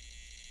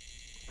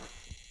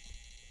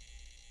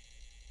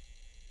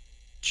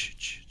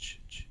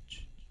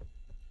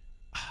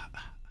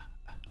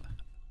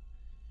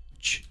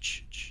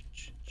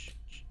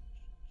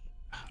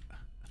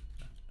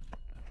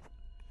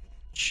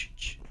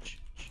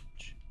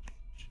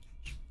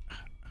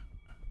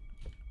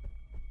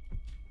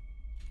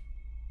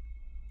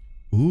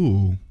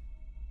 Ooh.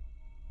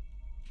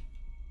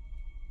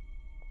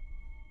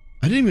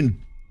 I didn't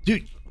even,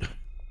 dude.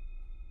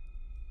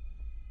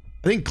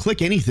 I didn't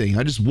click anything.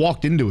 I just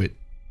walked into it.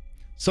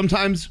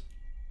 Sometimes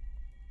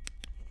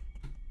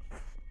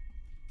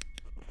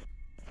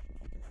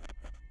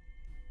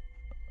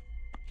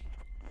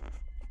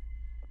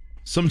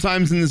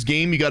in this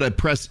game, you gotta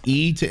press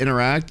E to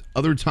interact.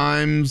 Other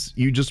times,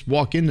 you just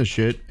walk into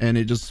shit and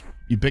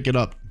you pick it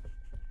up.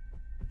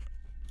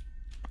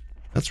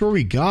 That's where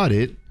we got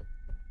it.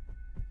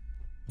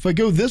 If I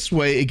go this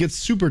way, it gets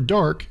super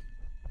dark.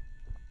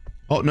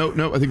 Oh,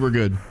 no, I think we're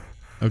good.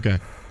 Okay.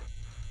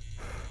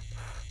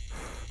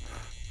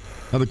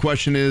 Now the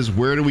question is,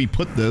 where do we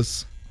put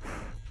this?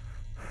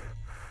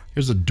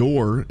 Here's a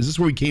door. Is this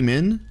where we came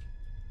in?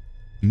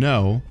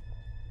 No.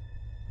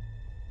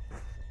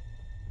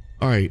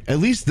 All right, at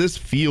least this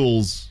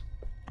feels...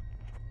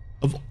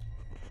 Of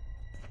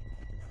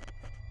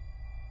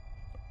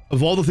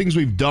all the things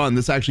we've done,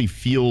 this actually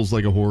feels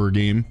like a horror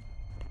game.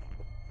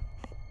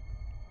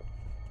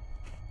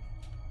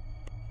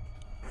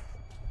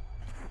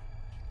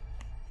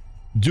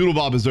 Doodle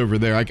Bob is over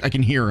there. I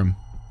can hear him.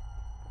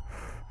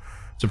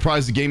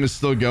 Surprised the game is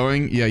still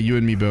going? Yeah, you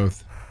and me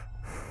both.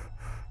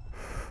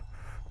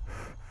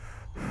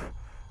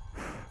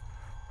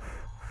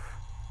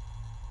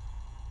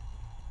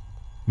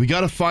 We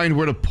gotta find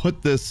where to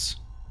put this...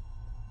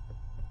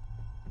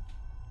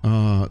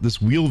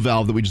 this wheel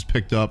valve that we just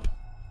picked up.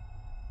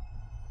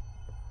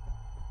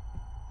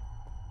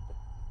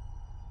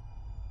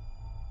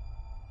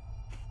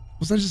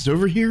 Was that just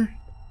over here?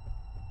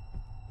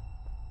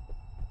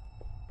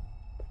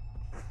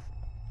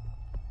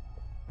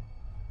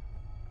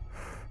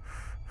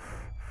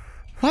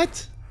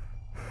 What?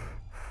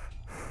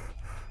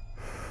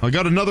 I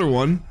got another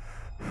one.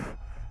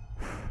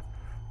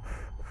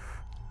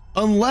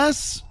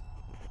 Unless...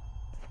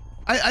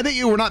 I bet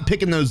you were not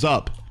picking those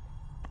up.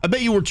 I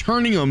bet you were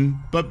turning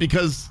them, but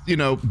because, you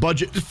know,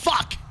 budget...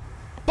 Fuck!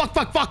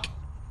 Fuck!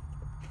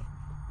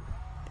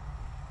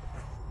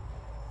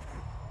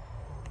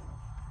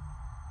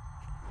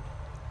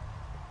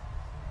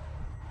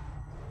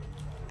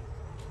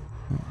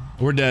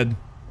 We're dead.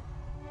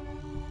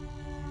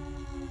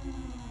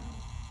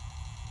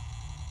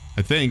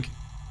 I think.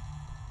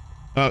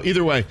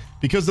 Either way,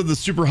 because of the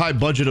super high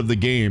budget of the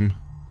game.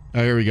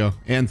 Oh, here we go.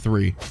 And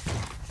 3.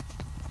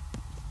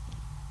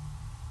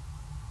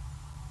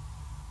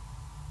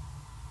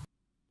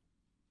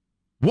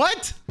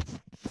 What?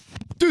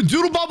 Dude,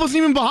 Doodle Bob wasn't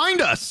even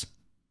behind us.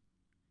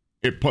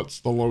 It puts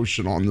the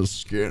lotion on the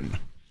skin.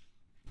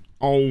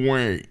 Oh,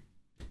 wait.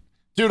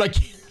 Dude, I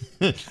can't.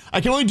 I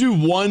can only do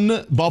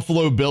one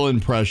Buffalo Bill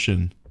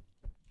impression.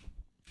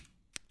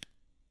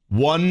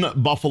 One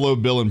Buffalo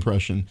Bill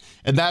impression.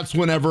 And that's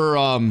whenever,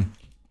 oh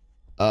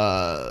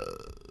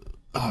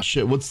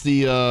shit, what's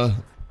the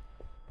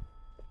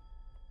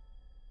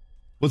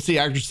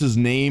actress's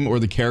name or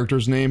the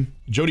character's name?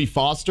 Jodie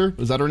Foster?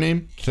 Is that her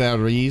name?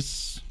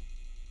 Clarice.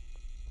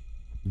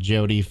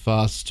 Jodie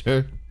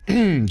Foster.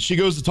 She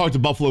goes to talk to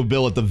Buffalo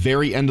Bill at the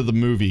very end of the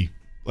movie.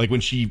 Like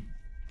when she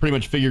pretty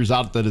much figures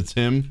out that it's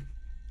him.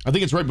 I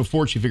think it's right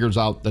before she figures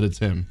out that it's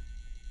him.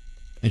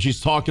 And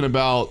she's talking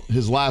about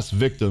his last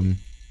victim. And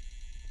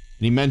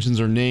he mentions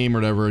her name or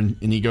whatever. And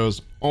he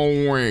goes,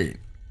 oh, wait.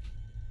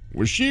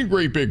 Was she a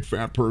great big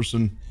fat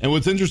person? And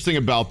what's interesting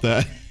about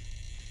that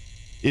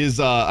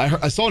is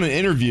I saw in an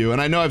interview, and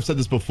I know I've said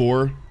this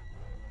before,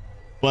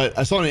 but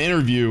I saw in an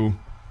interview,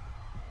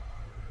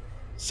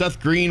 Seth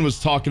Green was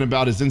talking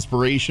about his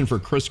inspiration for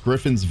Chris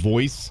Griffin's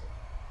voice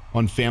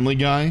on Family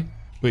Guy.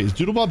 Wait, is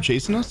Doodle Bob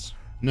chasing us?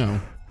 No.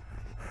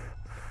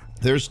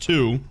 There's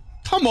two.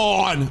 Come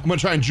on! I'm gonna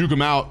try and juke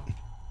him out.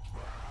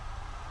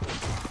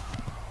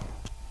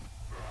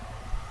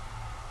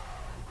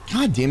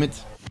 God damn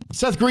it.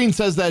 Seth Green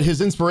says that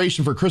his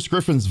inspiration for Chris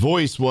Griffin's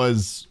voice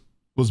was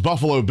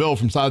Buffalo Bill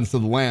from Silence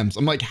of the Lambs.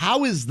 I'm like,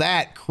 how is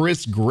that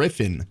Chris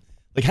Griffin?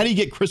 Like, how do you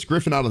get Chris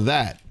Griffin out of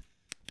that?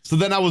 So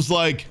then I was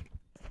like,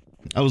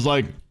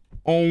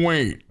 oh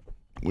wait,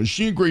 was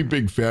she a great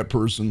big fat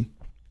person?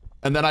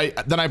 And then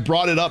I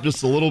brought it up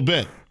just a little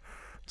bit.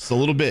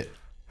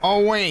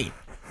 Oh wait,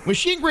 was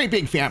she a great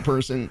big fat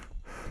person?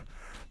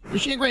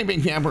 Was she a great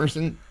big fat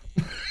person?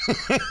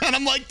 And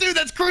I'm like, dude,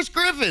 that's Chris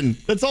Griffin.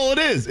 That's all it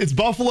is. It's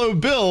Buffalo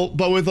Bill,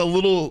 but with a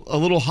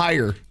little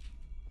higher.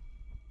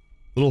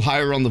 A little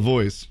higher on the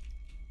voice.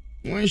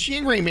 Was she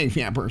a great big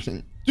fat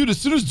person? Dude,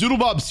 as soon as Doodle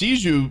Bob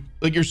sees you,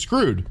 like, you're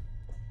screwed.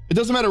 It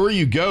doesn't matter where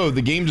you go,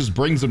 the game just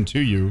brings them to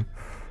you.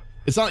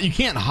 It's not, you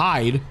can't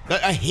hide.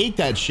 I hate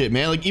that shit,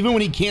 man. Like, even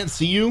when he can't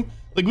see you,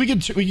 like, we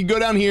could go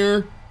down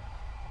here,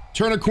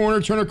 turn a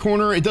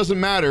corner, it doesn't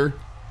matter.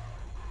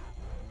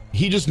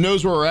 He just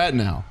knows where we're at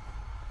now.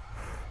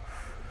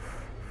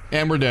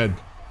 And we're dead.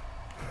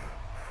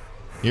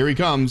 Here he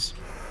comes.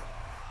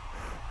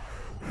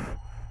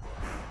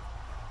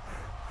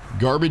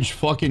 Garbage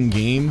fucking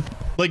game.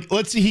 Like,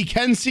 let's see, he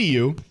can see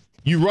you.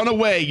 You run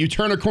away, you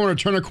turn a corner,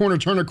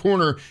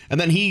 and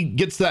then he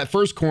gets to that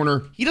first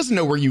corner. He doesn't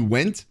know where you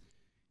went.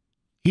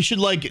 He should,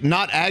 like,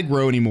 not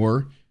aggro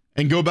anymore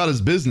and go about his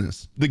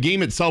business. The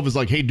game itself is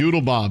like, hey,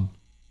 Doodle Bob.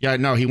 Yeah,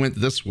 no, he went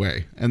this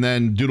way. And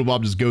then Doodle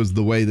Bob just goes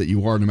the way that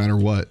you are no matter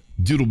what.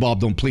 Doodle Bob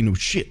don't play no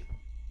shit.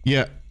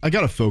 Yeah, I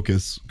gotta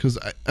focus, because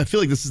I feel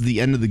like this is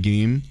the end of the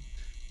game.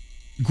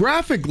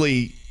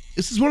 Graphically,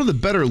 this is one of the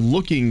better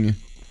looking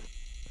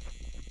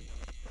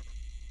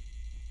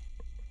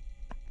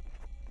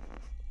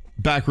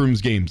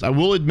Backrooms games. I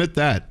will admit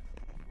that.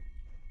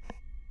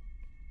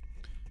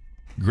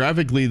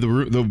 Graphically,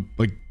 the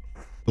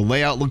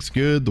layout looks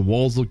good. The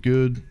walls look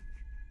good.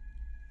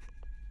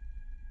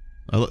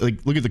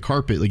 Like, look at the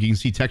carpet. Like, you can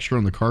see texture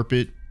on the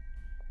carpet.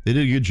 They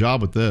did a good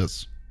job with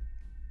this.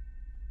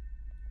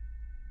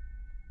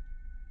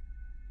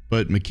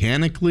 But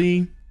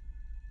mechanically,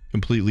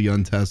 completely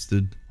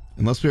untested.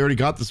 Unless we already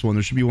got this one.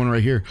 There should be one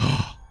right here.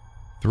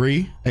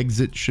 3.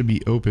 Exit should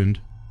be opened.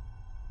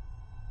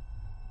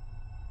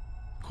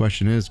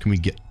 Question is, can we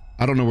get...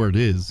 I don't know where it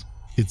is.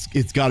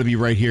 It's got to be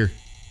right here.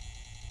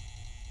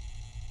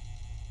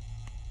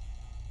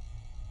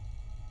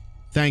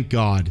 Thank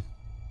God.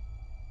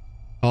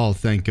 Oh,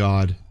 thank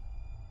God.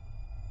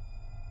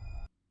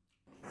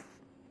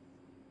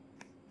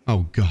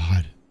 Oh,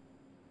 God.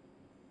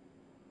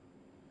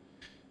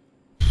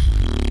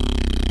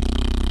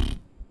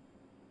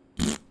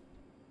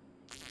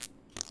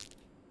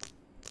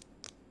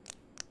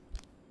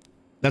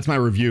 That's my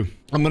review.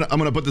 I'm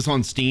gonna put this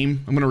on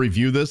Steam. I'm gonna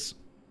review this,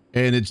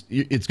 and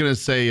it's gonna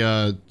say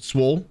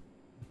SWOL,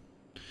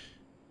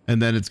 and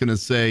then it's gonna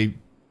say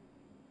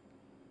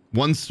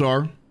 1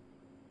 star,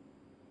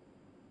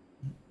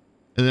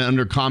 and then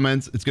under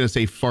comments it's gonna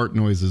say fart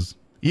noises.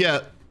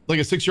 Yeah, like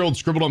a 6-year-old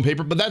scribbled on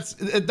paper, but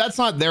that's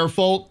not their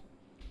fault,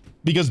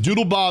 because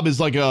Doodle Bob is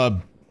like a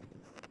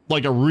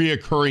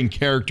reoccurring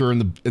character in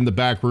the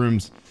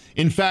Backrooms.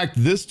 In fact,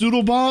 this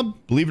Doodle Bob,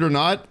 believe it or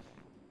not,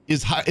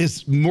 it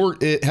has more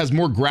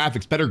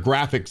graphics, better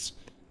graphics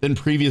than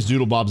previous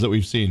Doodle Bobs that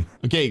we've seen.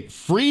 Okay,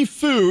 free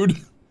food,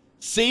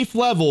 safe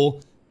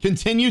level,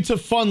 continue to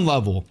fun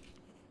level.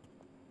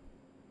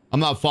 I'm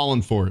not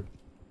falling for it.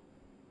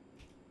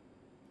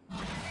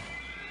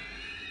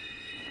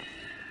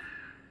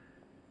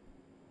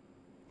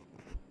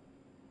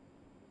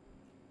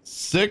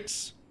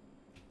 Six.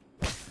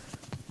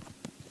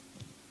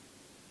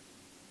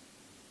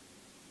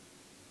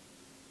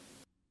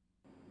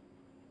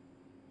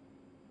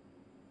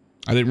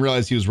 I didn't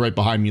realize he was right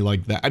behind me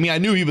like that. I mean, I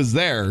knew he was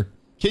there.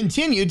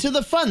 Continue to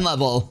the fun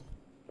level.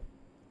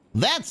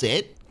 That's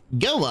it.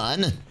 Go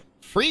on.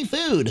 Free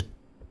food.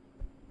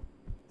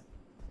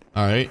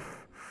 All right.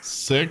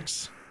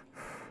 6.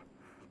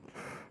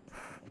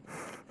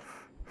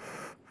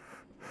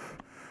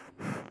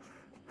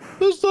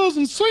 This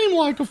doesn't seem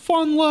like a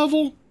fun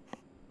level.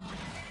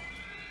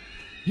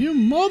 You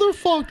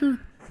motherfucker.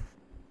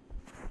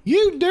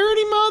 You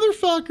dirty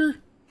motherfucker.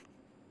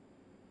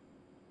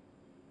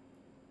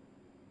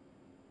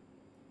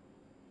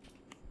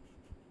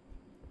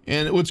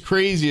 And what's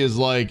crazy is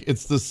like,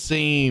 it's the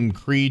same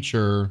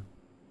creature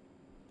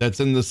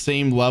that's in the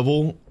same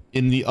level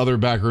in the other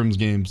Backrooms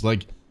games.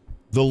 Like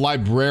the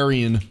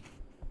librarian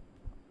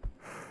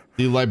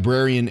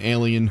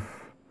alien.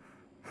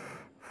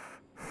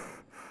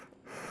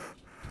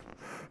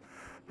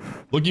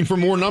 Looking for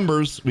more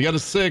numbers. We got a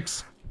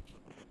 6.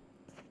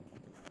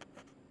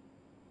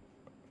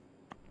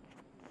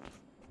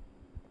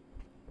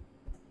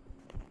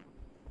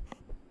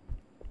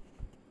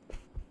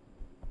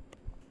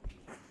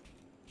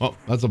 Oh,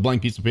 that's a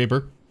blank piece of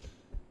paper.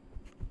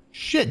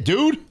 Shit,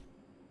 dude.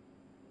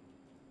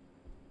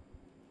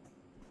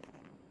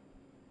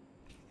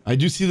 I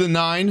do see the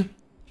 9.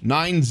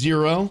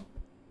 9-0.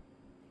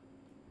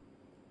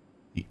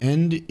 The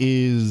end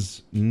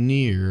is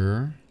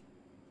near.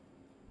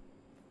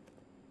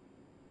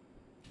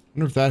 I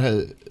wonder if that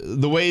has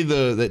the way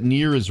that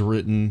near is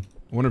written.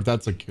 I wonder if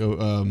that's a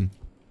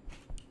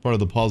part of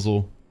the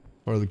puzzle,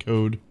 part of the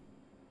code.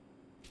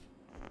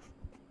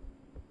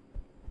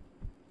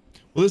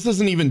 Well, this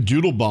isn't even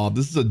Doodle Bob.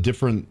 This is a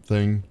different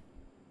thing.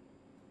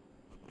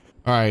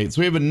 All right, so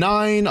we have a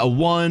 9, a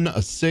 1,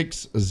 a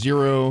 6, a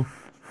 0.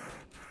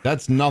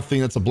 That's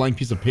nothing. That's a blank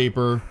piece of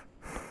paper.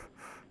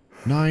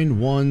 9,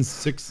 1,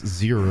 6,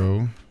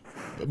 0.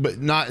 But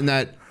not in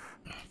that.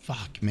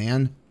 Fuck,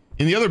 man.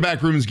 In the other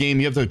Backrooms game,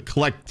 you have to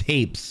collect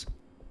tapes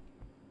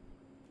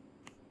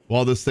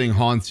while this thing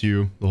haunts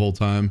you the whole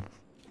time.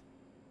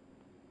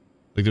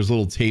 Like there's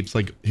little tapes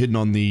like hidden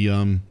on the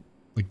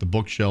like the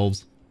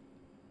bookshelves.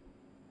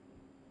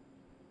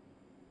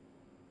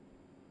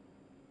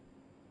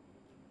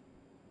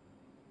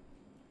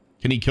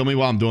 Can he kill me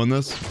while I'm doing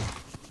this?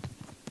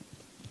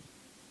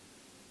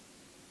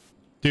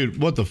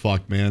 Dude, what the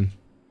fuck, man?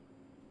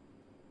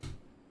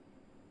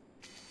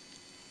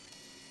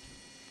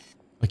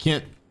 I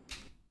can't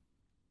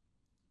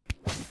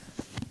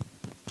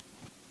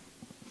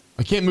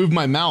move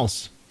my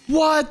mouse.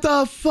 What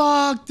the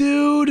fuck,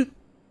 dude?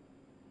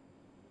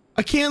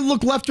 I can't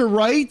look left or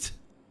right?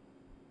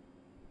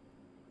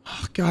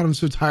 Oh, God, I'm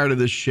so tired of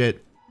this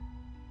shit.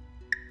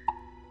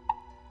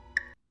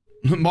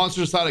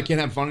 Monster decided I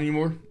can't have fun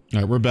anymore. All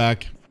right, we're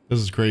back. This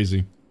is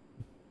crazy.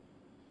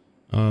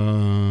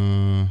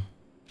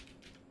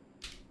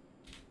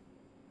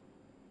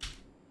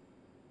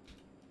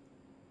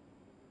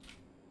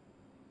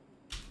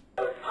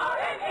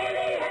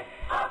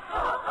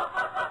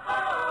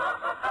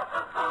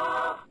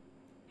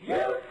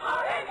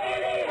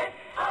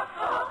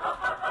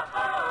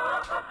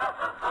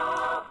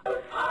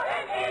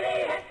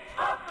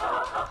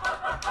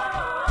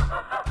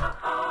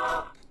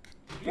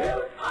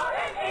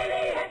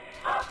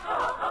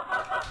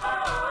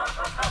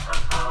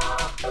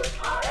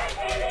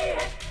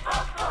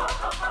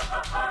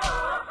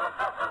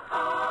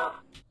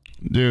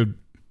 Dude,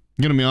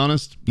 I'm gonna be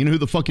honest. You know who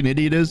the fucking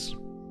idiot is?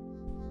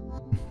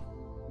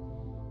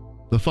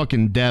 The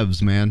fucking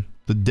devs, man.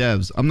 The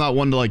devs. I'm not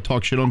one to like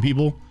talk shit on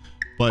people,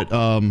 but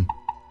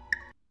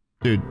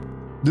dude,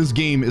 this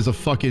game is a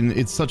fucking,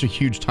 it's such a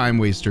huge time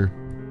waster.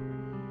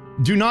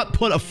 Do not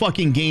put a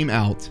fucking game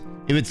out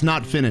if it's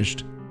not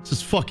finished. This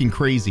is fucking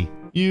crazy.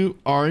 You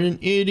are an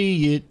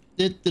idiot.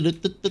 All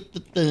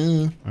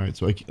right,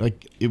 so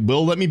it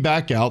will let me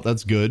back out.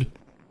 That's good.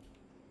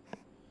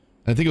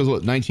 I think it was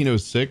what,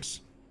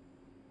 1906?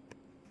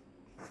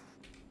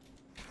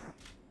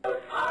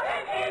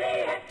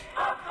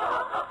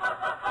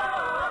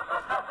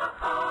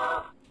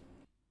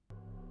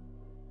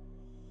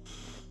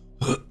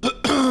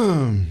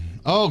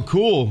 Oh,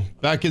 cool.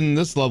 Back in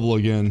this level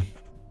again.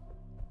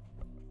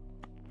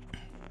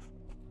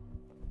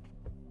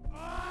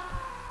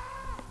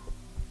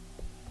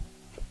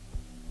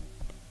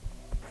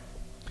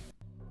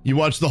 You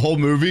watched the whole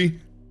movie?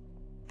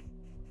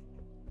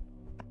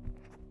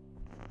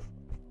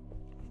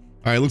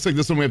 All right, looks like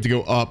this one we have to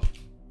go up.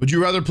 Would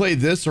you rather play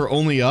this or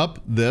only up?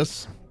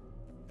 This.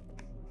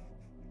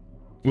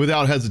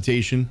 Without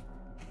hesitation.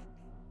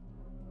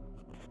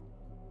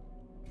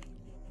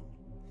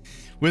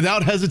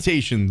 Without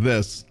hesitation,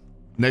 this.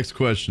 Next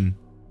question.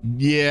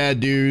 Yeah,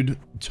 dude.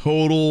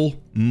 Total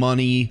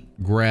money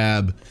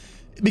grab.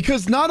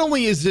 Because not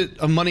only is it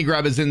a money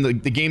grab as in the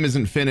game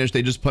isn't finished,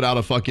 they just put out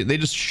a fucking, they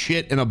just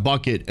shit in a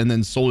bucket and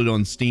then sold it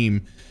on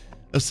Steam.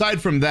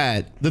 Aside from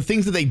that, the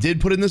things that they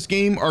did put in this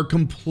game are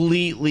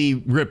completely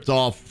ripped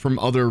off from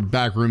other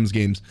Backrooms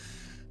games.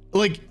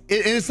 Like,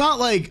 and it's not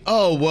like,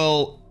 oh,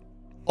 well,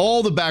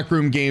 all the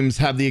Backroom games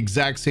have the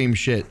exact same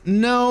shit.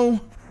 No,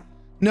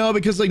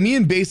 because like me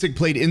and Basic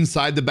played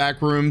Inside the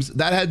Backrooms.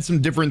 That had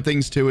some different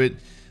things to it.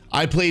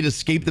 I played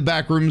Escape the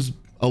Backrooms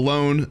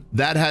alone.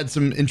 That had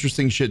some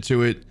interesting shit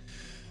to it.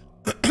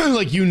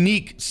 Like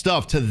unique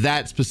stuff to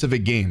that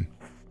specific game.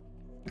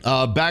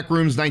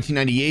 Backrooms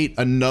 1998,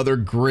 another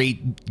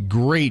great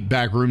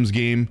Backrooms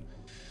game.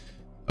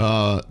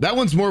 That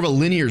one's more of a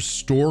linear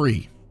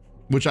story,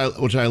 which I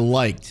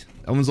liked.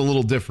 That one's a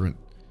little different.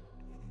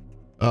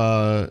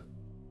 But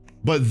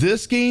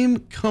this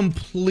game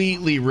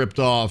completely ripped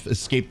off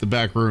Escape the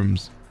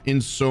Backrooms in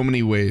so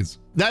many ways.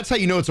 That's how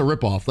you know it's a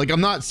ripoff. Like,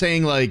 I'm not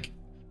saying like,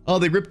 oh,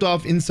 they ripped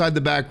off Inside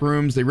the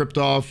Backrooms, they ripped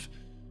off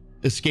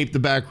Escape the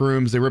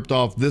Backrooms, they ripped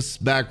off this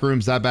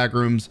Backrooms, that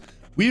Backrooms.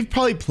 We've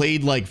probably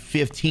played like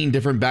 15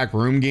 different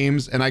backroom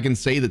games, and I can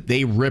say that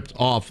they ripped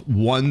off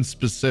one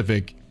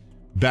specific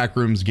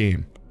Backrooms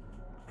game.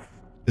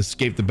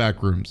 Escape the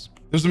Backrooms.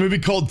 There's a movie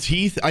called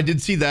Teeth. I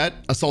did see that.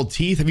 I saw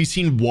Teeth. Have you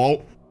seen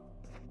Walt?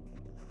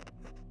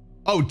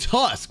 Oh,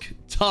 Tusk.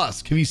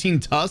 Tusk. Have you seen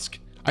Tusk?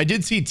 I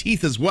did see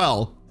Teeth as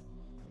well.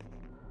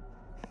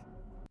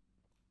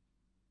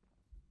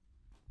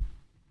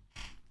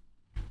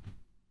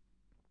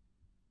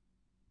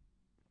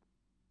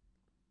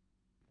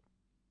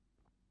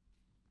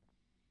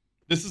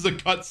 This is a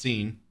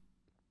cutscene.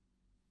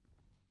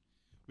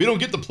 We don't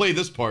get to play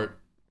this part.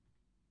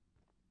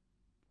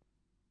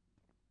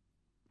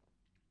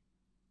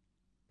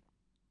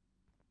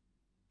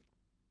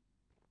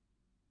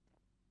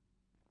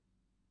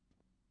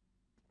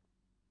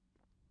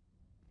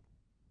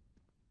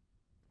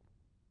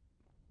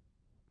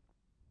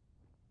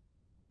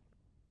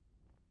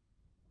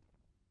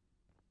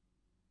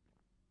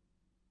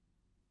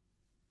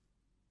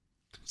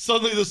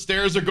 Suddenly the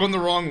stairs are going the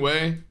wrong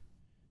way.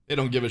 They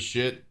don't give a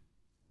shit.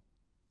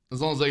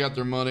 As long as they got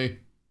their money.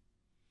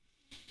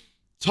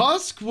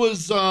 Tusk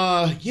was,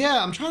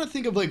 yeah, I'm trying to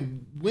think of like,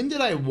 when did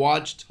I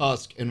watch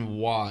Tusk and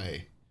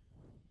why?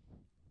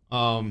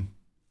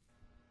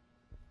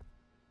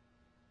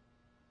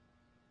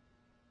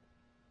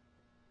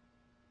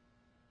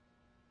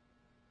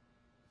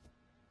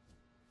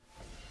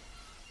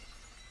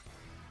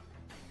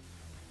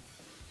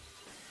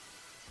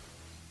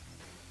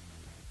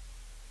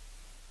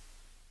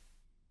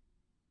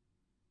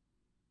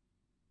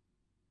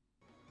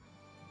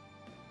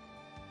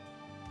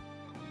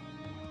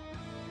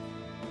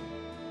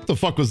 What the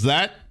fuck was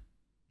that?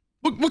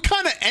 What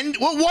kind of end?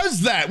 What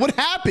was that? What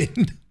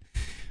happened?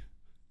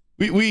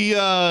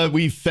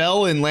 We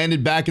fell and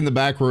landed back in the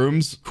back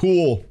rooms.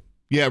 Cool.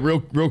 Yeah,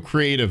 real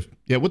creative.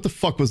 Yeah, what the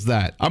fuck was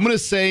that? I'm gonna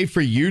say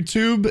for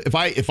YouTube,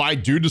 if I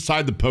do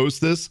decide to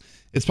post this,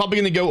 it's probably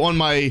gonna go on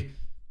my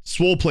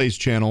SWOL Plays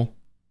channel,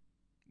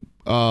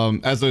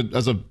 as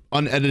a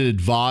unedited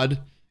VOD,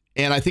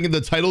 and I think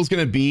the title is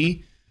gonna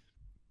be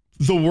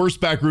the worst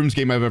Backrooms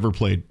game I've ever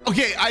played.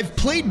 Okay, I've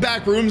played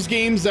Backrooms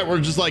games that were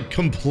just like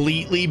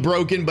completely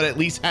broken, but at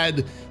least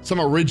had some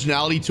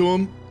originality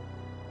to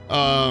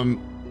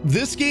them.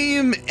 This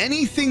game,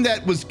 anything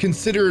that was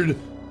considered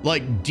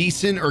like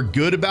decent or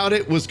good about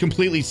it was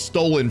completely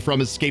stolen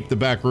from Escape the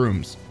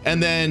Backrooms.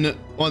 And then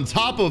on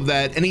top of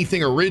that,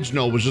 anything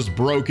original was just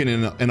broken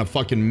in a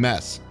fucking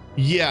mess.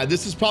 Yeah,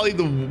 this is probably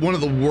one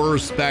of the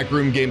worst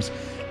Backroom games.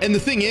 And the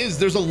thing is,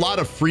 there's a lot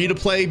of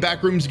free-to-play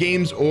Backrooms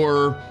games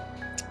or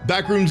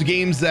Backrooms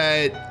games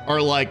that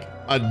are like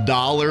 $1,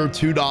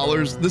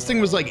 $2. This thing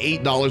was like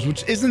 $8,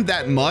 which isn't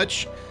that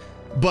much,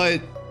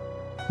 but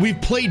we've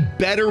played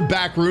better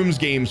Backrooms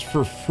games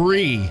for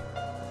free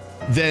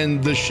than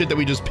the shit that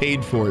we just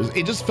paid for.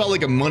 It just felt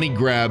like a money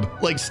grab.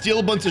 Like, steal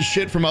a bunch of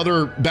shit from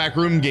other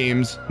Backroom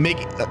games, make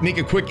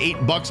a quick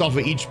 $8 off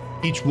of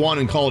each one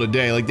and call it a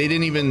day. Like, they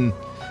didn't even,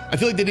 I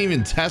feel like they didn't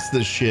even test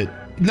this shit.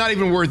 Not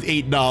even worth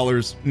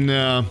 $8.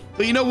 Nah.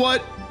 But you know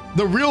what?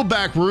 The real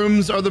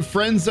Backrooms are the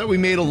friends that we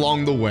made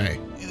along the way.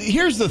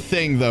 Here's the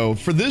thing though,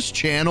 for this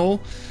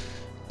channel,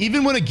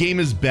 even when a game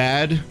is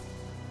bad,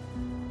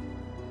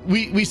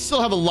 we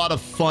still have a lot of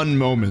fun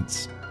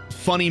moments,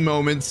 funny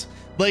moments.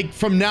 Like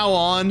from now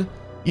on,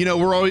 you know,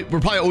 we're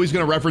probably always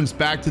going to reference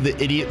back to the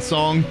Idiot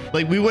song.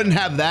 Like, we wouldn't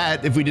have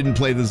that if we didn't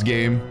play this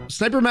game.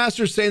 Sniper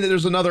Master's saying that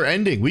there's another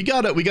ending. We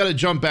gotta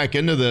jump back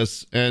into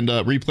this and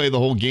replay the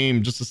whole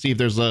game just to see if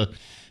there's a,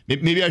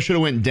 maybe I should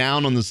have went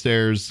down on the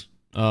stairs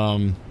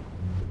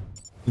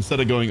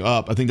instead of going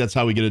up. I think that's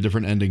how we get a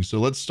different ending. So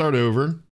let's start over.